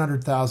you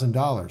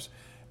 $100,000.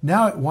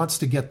 Now it wants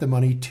to get the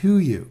money to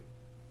you.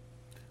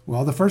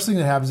 Well, the first thing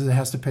that happens is it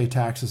has to pay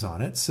taxes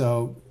on it.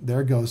 So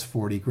there goes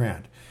 40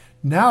 grand.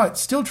 Now it's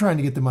still trying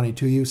to get the money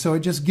to you. So it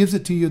just gives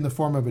it to you in the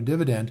form of a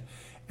dividend.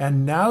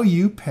 And now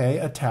you pay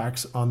a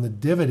tax on the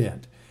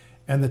dividend.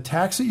 And the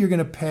tax that you're going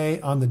to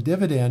pay on the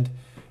dividend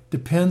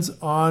depends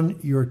on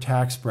your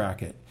tax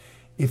bracket.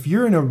 If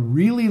you're in a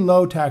really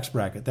low tax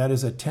bracket, that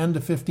is a 10 to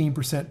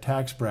 15%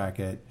 tax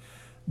bracket,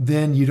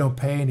 then you don't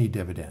pay any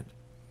dividend,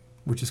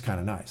 which is kind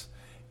of nice.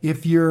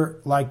 If you're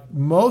like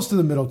most of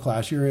the middle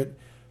class, you're at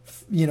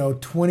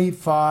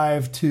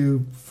 25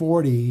 to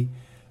 40,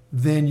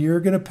 then you're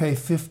going to pay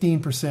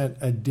 15%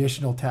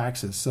 additional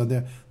taxes. So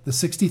the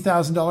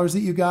 $60,000 that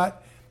you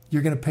got,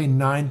 you're going to pay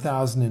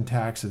 $9,000 in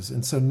taxes.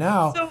 And so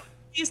now... So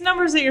these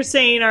numbers that you're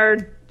saying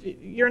are,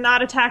 you're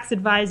not a tax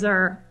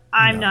advisor.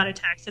 I'm not a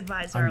tax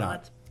advisor. I'm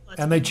not.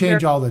 And they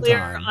change all the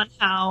time. On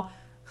how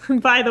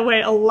By the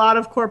way, a lot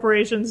of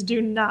corporations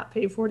do not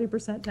pay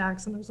 40%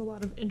 tax, and there's a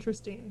lot of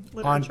interesting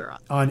literature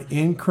on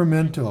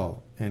incremental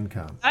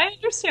income. I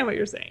understand what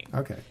you're saying.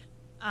 Okay.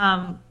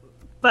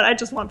 But I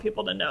just want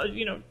people to know,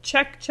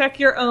 check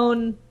your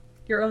own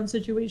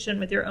situation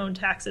with your own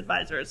tax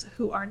advisors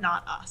who are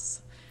not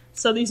us.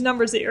 So these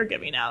numbers that you're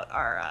giving out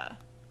are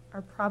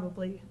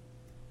probably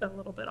a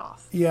little bit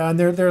off. Yeah, and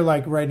they're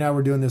like, right now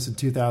we're doing this in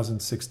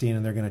 2016,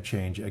 and they're going to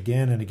change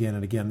again and again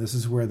and again. This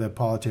is where the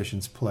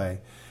politicians play.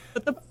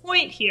 But the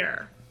point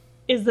here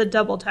is that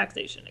double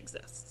taxation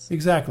exists.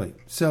 Exactly.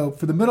 So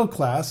for the middle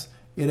class,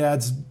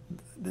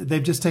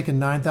 they've just taken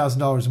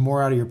 $9,000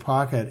 more out of your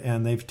pocket,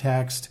 and they've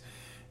taxed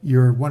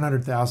your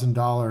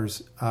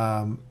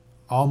 $100,000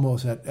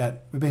 almost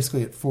at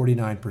basically at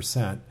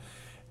 49%.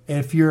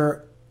 If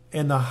you're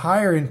in the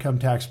higher income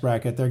tax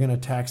bracket, they're going to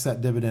tax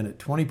that dividend at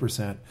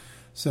 20%.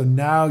 So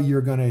now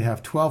you're going to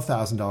have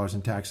 $12,000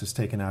 in taxes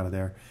taken out of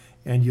there,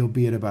 and you'll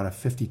be at about a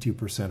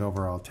 52%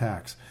 overall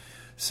tax.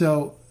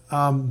 So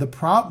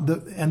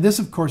and this,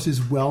 of course,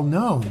 is well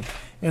known,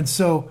 and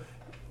so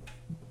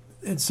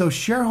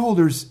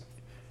shareholders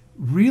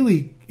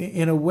really,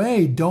 in a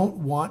way, don't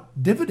want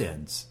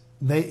dividends.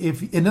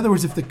 In other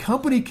words, if the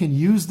company can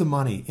use the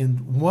money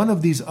in one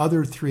of these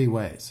other three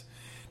ways,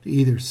 to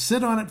either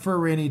sit on it for a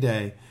rainy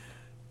day,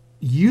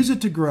 use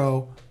it to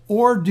grow,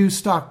 or do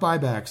stock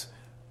buybacks,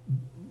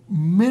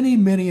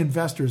 many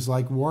investors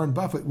like Warren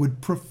Buffett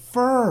would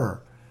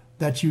prefer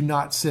that you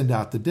not send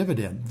out the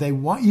dividend. They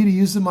want you to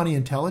use the money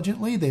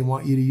intelligently. They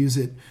want you to use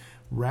it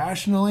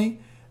rationally.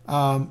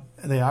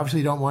 They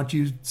obviously don't want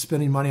you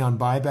spending money on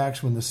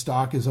buybacks when the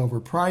stock is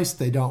overpriced.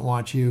 They don't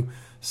want you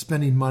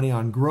spending money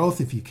on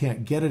growth if you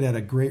can't get it at a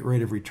great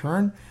rate of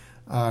return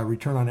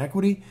on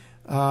equity.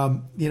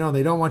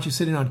 They don't want you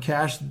sitting on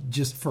cash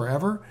just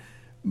forever.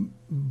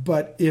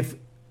 But if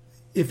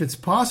it's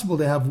possible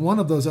to have one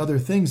of those other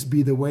things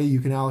be the way you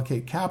can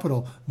allocate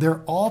capital,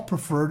 they're all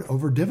preferred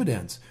over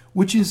dividends,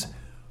 which is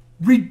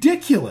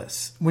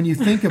ridiculous when you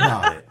think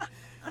about it.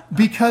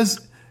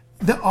 Because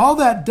all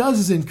that does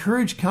is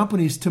encourage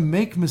companies to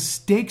make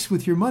mistakes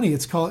with your money.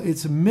 It's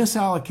a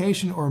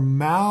misallocation or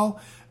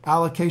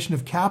malallocation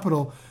of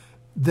capital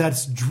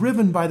that's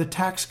driven by the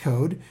tax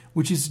code,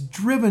 which is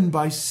driven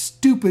by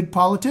stupid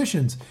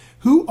politicians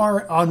who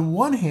are, on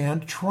one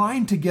hand,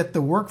 trying to get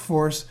the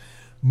workforce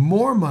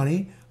more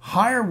money,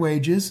 higher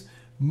wages,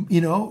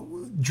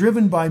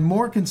 driven by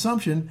more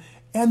consumption,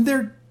 and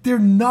they're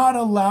not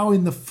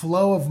allowing the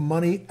flow of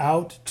money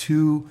out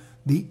to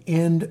the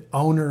end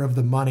owner of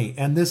the money.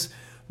 And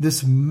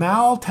this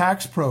mal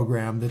tax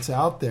program that's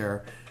out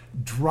there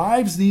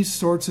drives these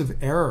sorts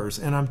of errors.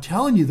 And I'm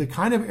telling you, the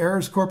kind of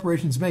errors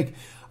corporations make.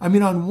 I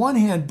mean, on one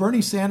hand,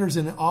 Bernie Sanders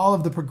and all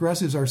of the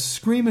progressives are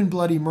screaming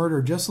bloody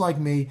murder, just like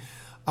me,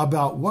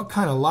 about what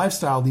kind of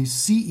lifestyle these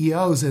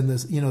CEOs and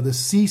the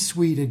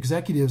C-suite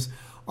executives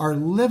are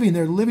living.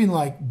 They're living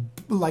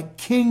like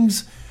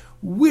kings,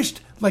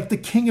 wished, like the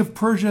king of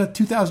Persia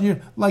 2,000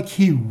 years, like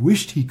he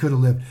wished he could have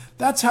lived.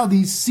 That's how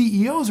these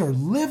CEOs are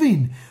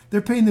living.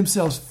 They're paying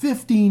themselves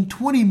 $15,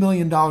 $20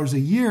 million a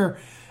year.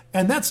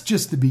 And that's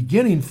just the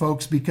beginning,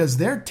 folks, because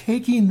they're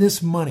taking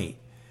this money,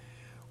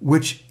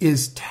 which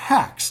is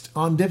taxed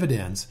on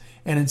dividends,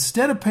 and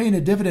instead of paying a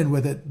dividend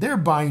with it, they're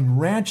buying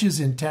ranches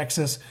in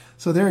Texas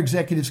so their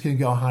executives can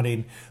go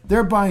hunting.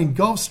 They're buying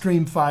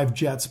Gulfstream 5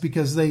 jets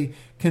because they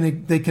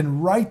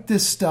can write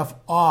this stuff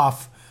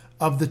off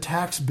of the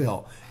tax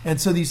bill. And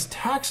so these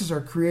taxes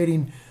are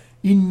creating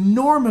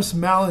enormous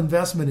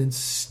malinvestment in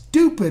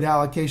stupid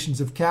allocations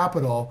of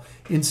capital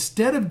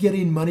instead of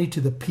getting money to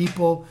the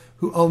people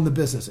who own the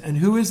business. And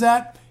who is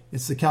that?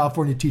 It's the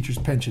California Teachers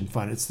Pension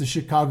Fund. It's the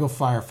Chicago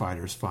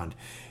Firefighters Fund.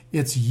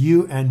 It's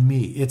you and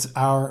me. It's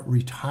our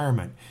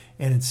retirement.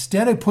 And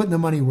instead of putting the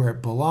money where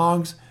it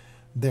belongs,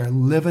 they're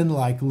living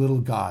like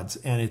little gods.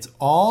 And it's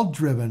all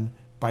driven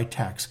by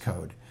tax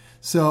code.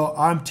 So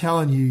I'm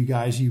telling you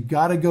guys, you've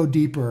got to go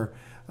deeper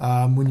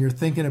when you're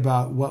thinking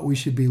about what we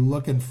should be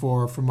looking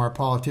for from our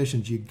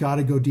politicians. You've got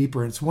to go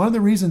deeper. And it's one of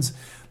the reasons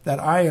that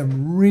I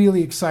am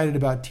really excited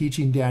about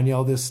teaching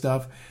Danielle this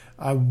stuff.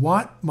 I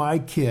want my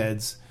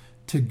kids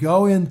to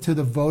go into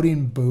the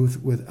voting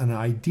booth with an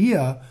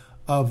idea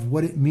of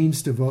what it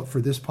means to vote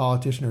for this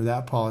politician or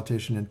that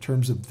politician in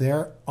terms of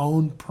their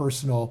own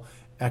personal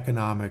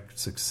economic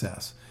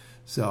success.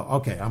 So,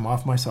 okay, I'm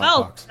off my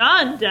soapbox.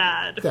 Well done,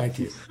 Dad. Thank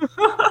you.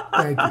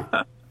 Thank you.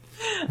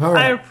 All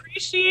right. I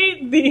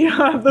appreciate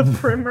the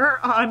primer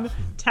on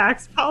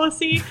tax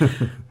policy.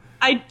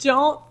 I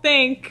don't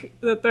think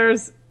that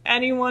there's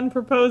anyone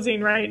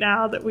proposing right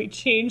now that we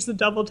change the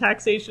double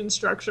taxation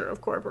structure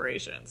of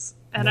corporations.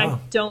 And no. I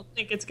don't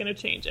think it's going to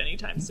change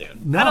anytime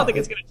soon. No, I don't think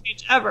it's going to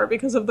change ever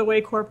because of the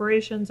way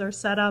corporations are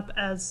set up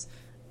as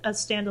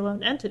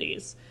standalone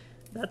entities.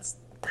 That's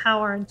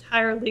how our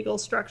entire legal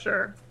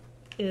structure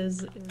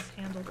is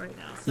handled right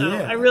now. So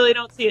yeah. I really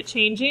don't see it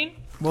changing.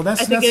 Well, I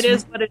think it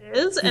is what it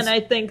is. And I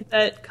think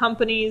that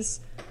companies,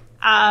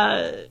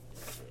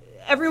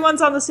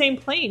 everyone's on the same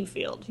playing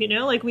field,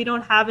 like we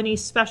don't have any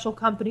special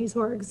companies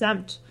who are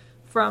exempt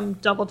from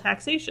double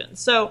taxation.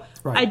 So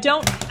Right. I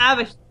don't have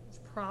a huge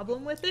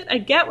problem with it. I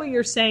get what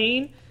you're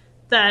saying,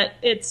 that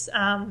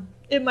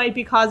it might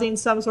be causing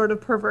some sort of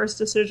perverse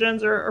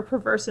decisions or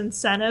perverse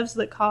incentives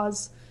that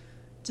cause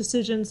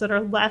decisions that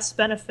are less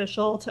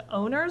beneficial to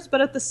owners.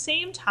 But at the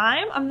same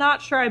time, I'm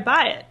not sure I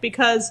buy it,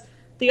 because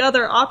the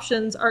other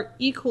options are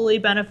equally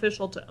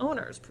beneficial to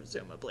owners,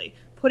 presumably.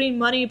 Putting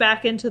money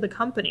back into the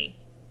company,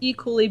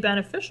 equally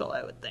beneficial,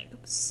 I would think.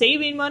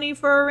 Saving money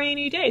for a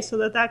rainy day so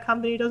that that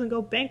company doesn't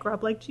go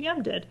bankrupt like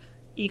GM did,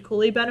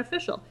 equally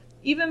beneficial.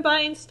 Even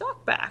buying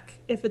stock back,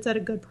 if it's at a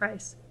good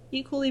price,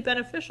 equally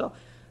beneficial.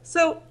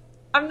 So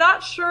I'm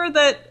not sure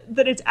that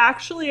it's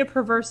actually a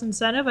perverse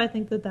incentive. I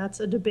think that that's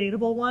a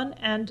debatable one,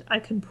 and I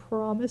can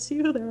promise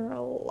you there are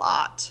a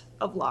lot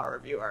of law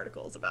review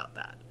articles about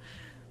that.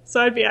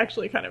 So I'd be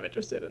actually kind of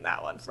interested in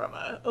that one from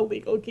a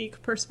legal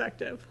geek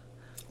perspective.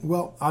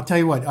 Well, I'll tell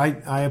you what,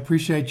 I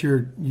appreciate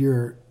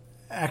your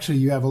actually,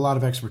 you have a lot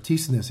of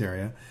expertise in this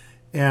area,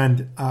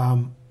 and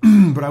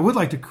but I would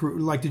like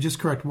to just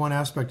correct one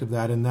aspect of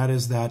that, and that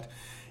is that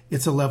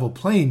it's a level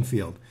playing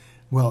field.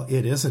 Well,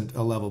 it isn't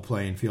a level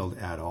playing field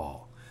at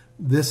all.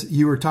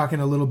 You were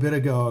talking a little bit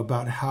ago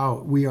about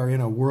how we are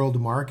in a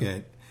world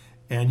market,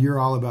 and you're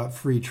all about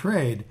free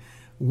trade.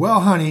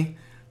 Well, honey,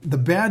 the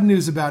bad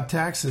news about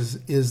taxes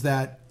is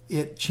that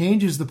it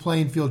changes the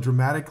playing field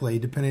dramatically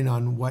depending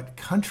on what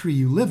country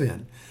you live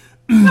in.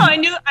 No,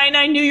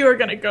 I knew you were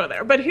going to go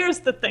there. But here's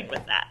the thing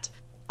with that.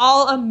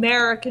 All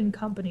American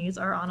companies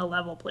are on a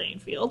level playing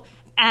field,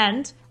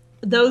 and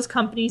those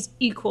companies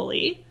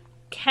equally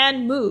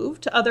can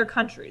move to other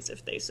countries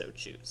if they so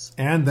choose.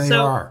 And they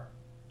are.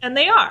 And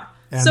they are.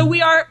 And so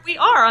we are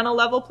on a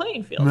level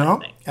playing field, no, I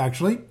think.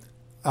 Actually,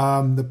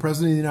 the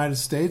President of the United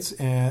States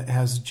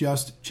has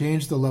just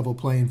changed the level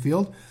playing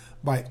field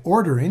by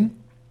ordering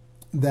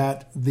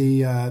that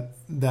the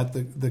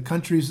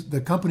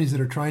companies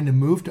that are trying to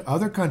move to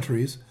other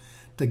countries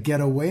to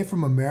get away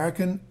from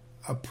American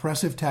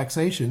oppressive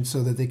taxation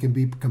so that they can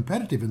be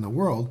competitive in the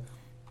world,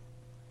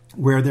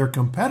 where their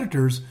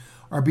competitors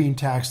are being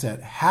taxed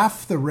at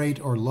half the rate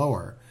or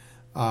lower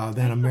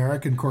than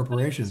American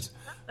corporations.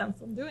 Them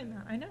from doing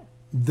that, I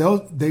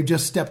know. They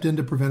just stepped in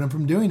to prevent them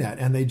from doing that,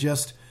 and they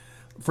just,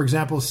 for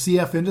example,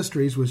 CF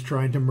Industries was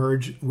trying to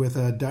merge with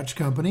a Dutch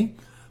company,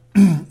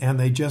 and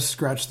they just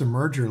scratched the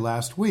merger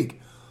last week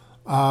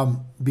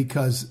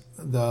because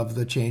of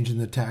the change in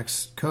the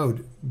tax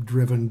code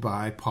driven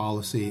by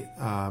policy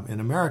in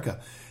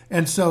America.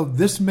 And so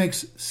this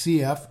makes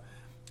CF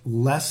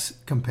less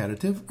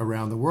competitive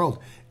around the world.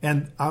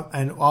 And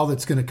all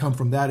that's going to come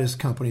from that is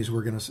companies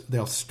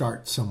they'll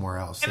start somewhere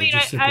else. They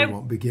just simply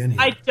won't begin here.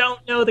 I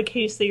don't know the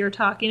case that you're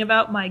talking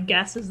about. My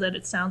guess is that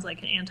it sounds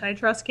like an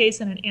antitrust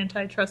case, and an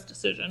antitrust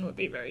decision would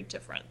be very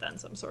different than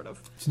some sort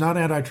of... It's not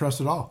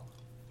antitrust at all.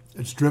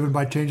 It's driven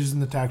by changes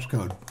in the tax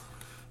code. Okay.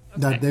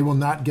 That they will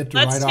not get to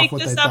write off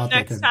what they thought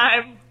they could. Let's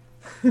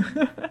take this up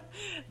next time.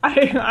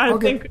 I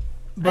think...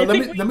 But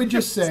let me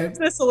just say...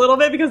 this a little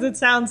bit, because it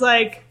sounds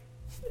like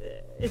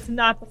it's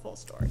not the full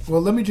story. Well,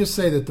 let me just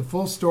say that the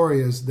full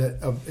story is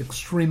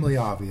extremely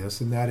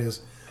obvious, and that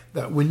is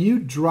that when you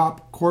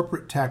drop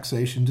corporate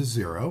taxation to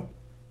zero,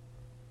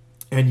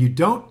 and you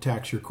don't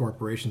tax your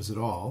corporations at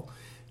all,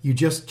 you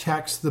just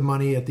tax the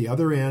money at the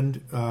other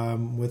end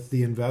with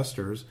the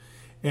investors,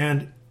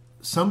 and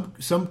some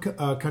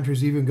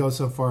countries even go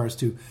so far as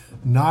to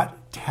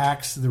not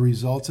tax the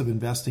results of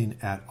investing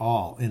at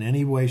all in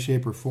any way,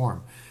 shape, or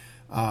form,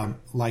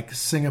 like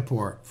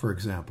Singapore, for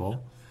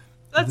example.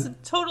 That's a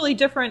totally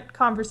different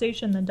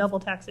conversation than double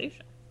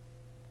taxation.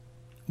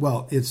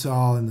 Well, it's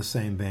all in the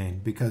same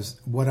vein,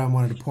 because what I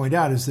wanted to point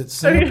out is that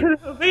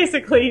Singapore...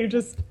 Basically, you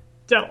just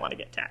don't want to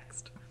get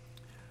taxed.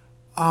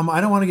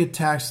 I don't want to get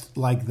taxed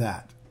like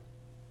that.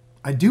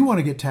 I do want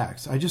to get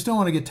taxed. I just don't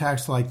want to get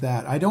taxed like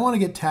that. I don't want to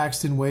get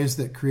taxed in ways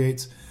that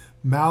creates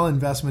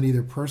malinvestment,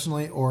 either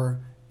personally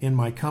or in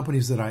my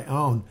companies that I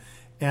own.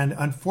 And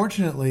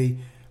unfortunately,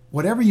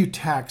 whatever you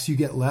tax, you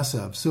get less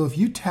of. So if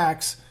you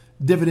tax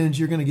dividends,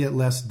 you're going to get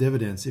less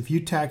dividends. If you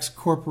tax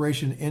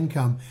corporation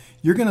income,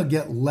 you're going to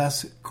get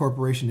less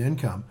corporation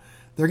income.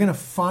 They're going to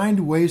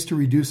find ways to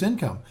reduce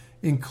income,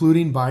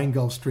 including buying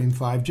Gulfstream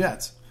 5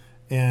 jets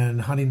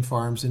and hunting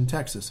farms in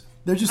Texas.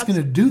 They're just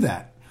going to do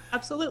that.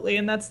 Absolutely,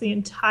 and that's the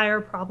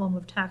entire problem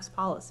of tax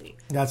policy.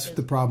 That's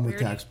the problem with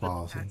tax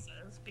policy.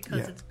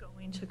 Because it's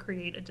going to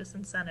create a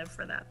disincentive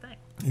for that thing.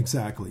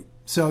 Exactly.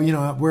 So,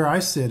 where I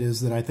sit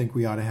is that I think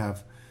we ought to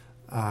have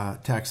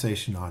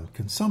taxation on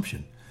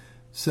consumption,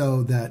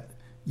 so that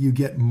you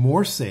get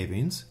more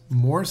savings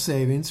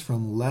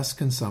from less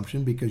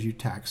consumption because you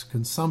tax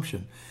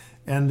consumption.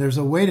 And there's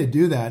a way to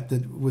do that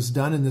was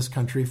done in this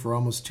country for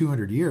almost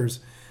 200 years.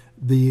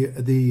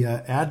 The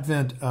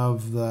advent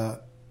of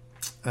the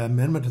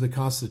amendment to the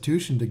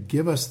Constitution to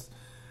give us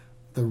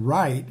the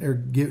right, or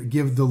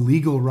give the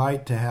legal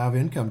right to have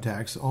income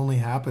tax, only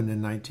happened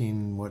in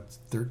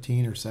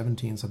 1913 or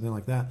 17, something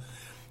like that.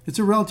 It's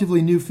a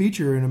relatively new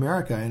feature in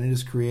America, and it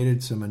has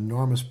created some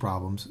enormous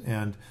problems.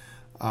 And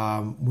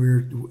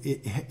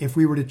if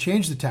we were to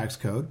change the tax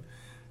code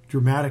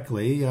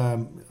dramatically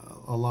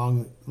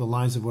along the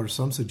lines of what are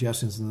some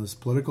suggestions in this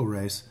political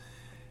race,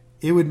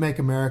 it would make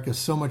America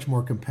so much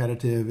more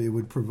competitive. It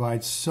would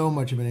provide so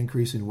much of an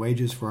increase in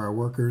wages for our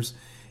workers.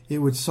 It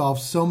would solve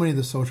so many of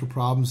the social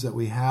problems that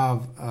we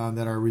have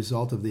that are a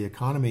result of the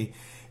economy.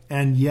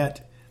 And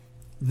yet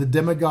the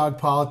demagogue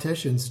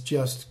politicians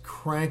just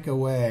crank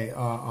away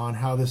on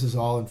how this is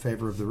all in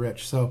favor of the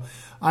rich. So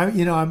I'm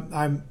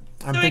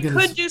thinking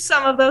we could do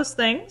some of those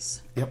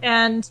things. Yep.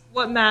 And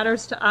what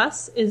matters to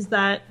us is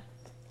that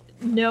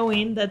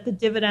knowing that the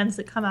dividends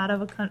that come out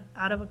of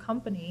a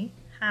company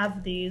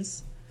have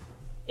these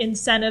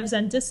incentives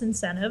and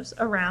disincentives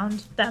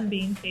around them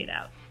being paid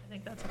out. I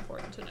think that's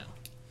important to know.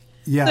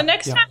 Yeah. So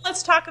next time,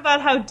 let's talk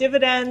about how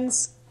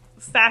dividends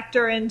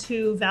factor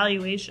into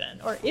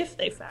valuation, or if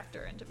they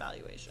factor into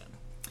valuation.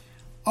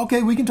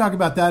 Okay, we can talk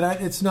about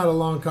that. It's not a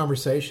long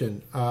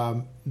conversation.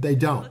 They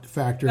don't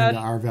factor into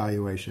our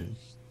valuation.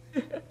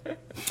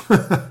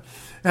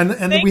 and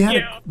Thank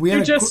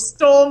you just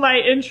stole my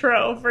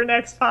intro for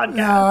next podcast.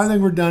 No, I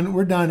think we're done.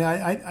 We're done.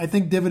 I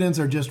think dividends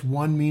are just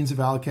one means of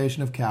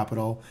allocation of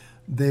capital.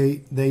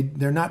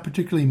 They're not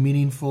particularly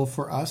meaningful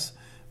for us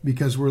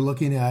because we're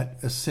looking at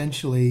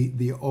essentially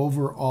the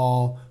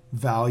overall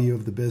value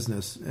of the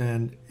business.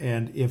 And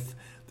if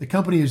the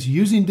company is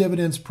using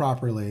dividends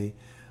properly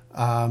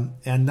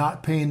and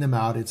not paying them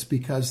out, it's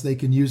because they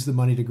can use the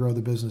money to grow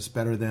the business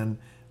better than,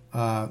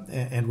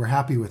 and we're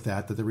happy with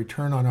that the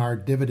return on our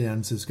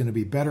dividends is going to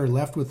be better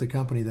left with the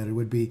company than it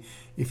would be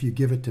if you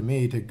give it to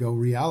me to go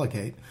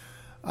reallocate.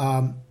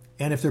 And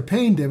if they're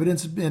paying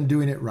dividends and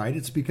doing it right,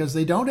 it's because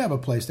they don't have a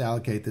place to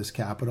allocate this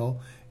capital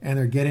and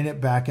they're getting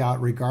it back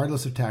out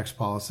regardless of tax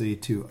policy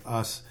to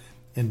us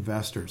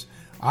investors.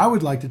 I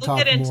would like to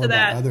talk more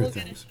about other things.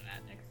 Get into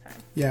that next time.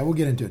 Yeah, we'll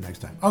get into it next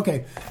time.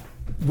 Okay,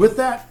 with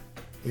that,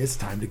 it's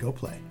time to go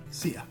play.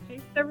 See ya.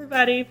 Thanks,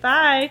 everybody.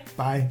 Bye.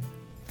 Bye.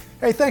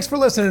 Hey, thanks for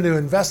listening to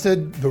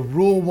Invested, the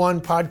Rule 1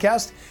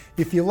 podcast.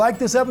 If you like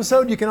this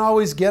episode, you can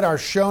always get our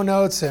show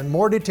notes and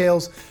more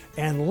details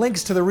and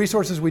links to the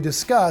resources we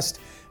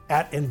discussed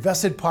at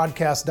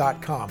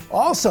investedpodcast.com.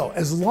 Also,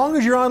 as long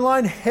as you're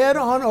online, head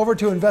on over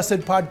to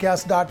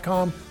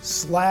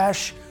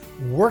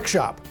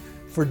investedpodcast.com/workshop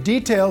for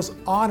details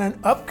on an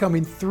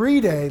upcoming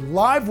 3-day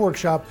live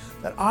workshop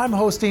that I'm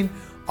hosting.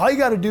 All you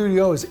got to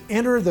do is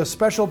enter the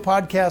special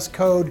podcast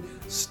code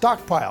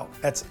STOCKPILE.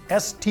 That's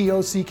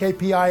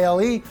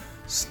STOCKPILE,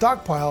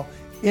 STOCKPILE,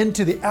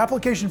 into the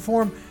application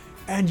form,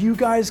 and you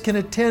guys can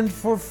attend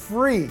for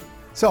free.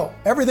 So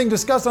everything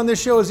discussed on this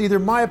show is either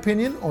my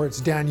opinion or it's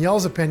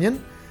Danielle's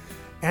opinion,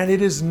 and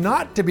it is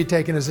not to be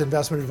taken as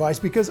investment advice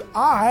because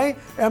I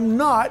am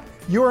not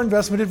your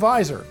investment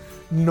advisor,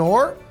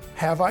 nor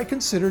have I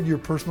considered your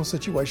personal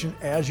situation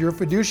as your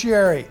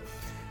fiduciary.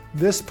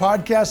 This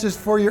podcast is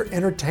for your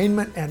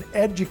entertainment and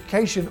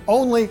education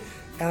only,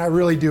 and I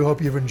really do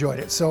hope you've enjoyed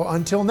it. So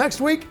until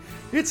next week,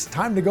 it's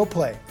time to go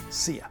play.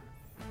 See ya.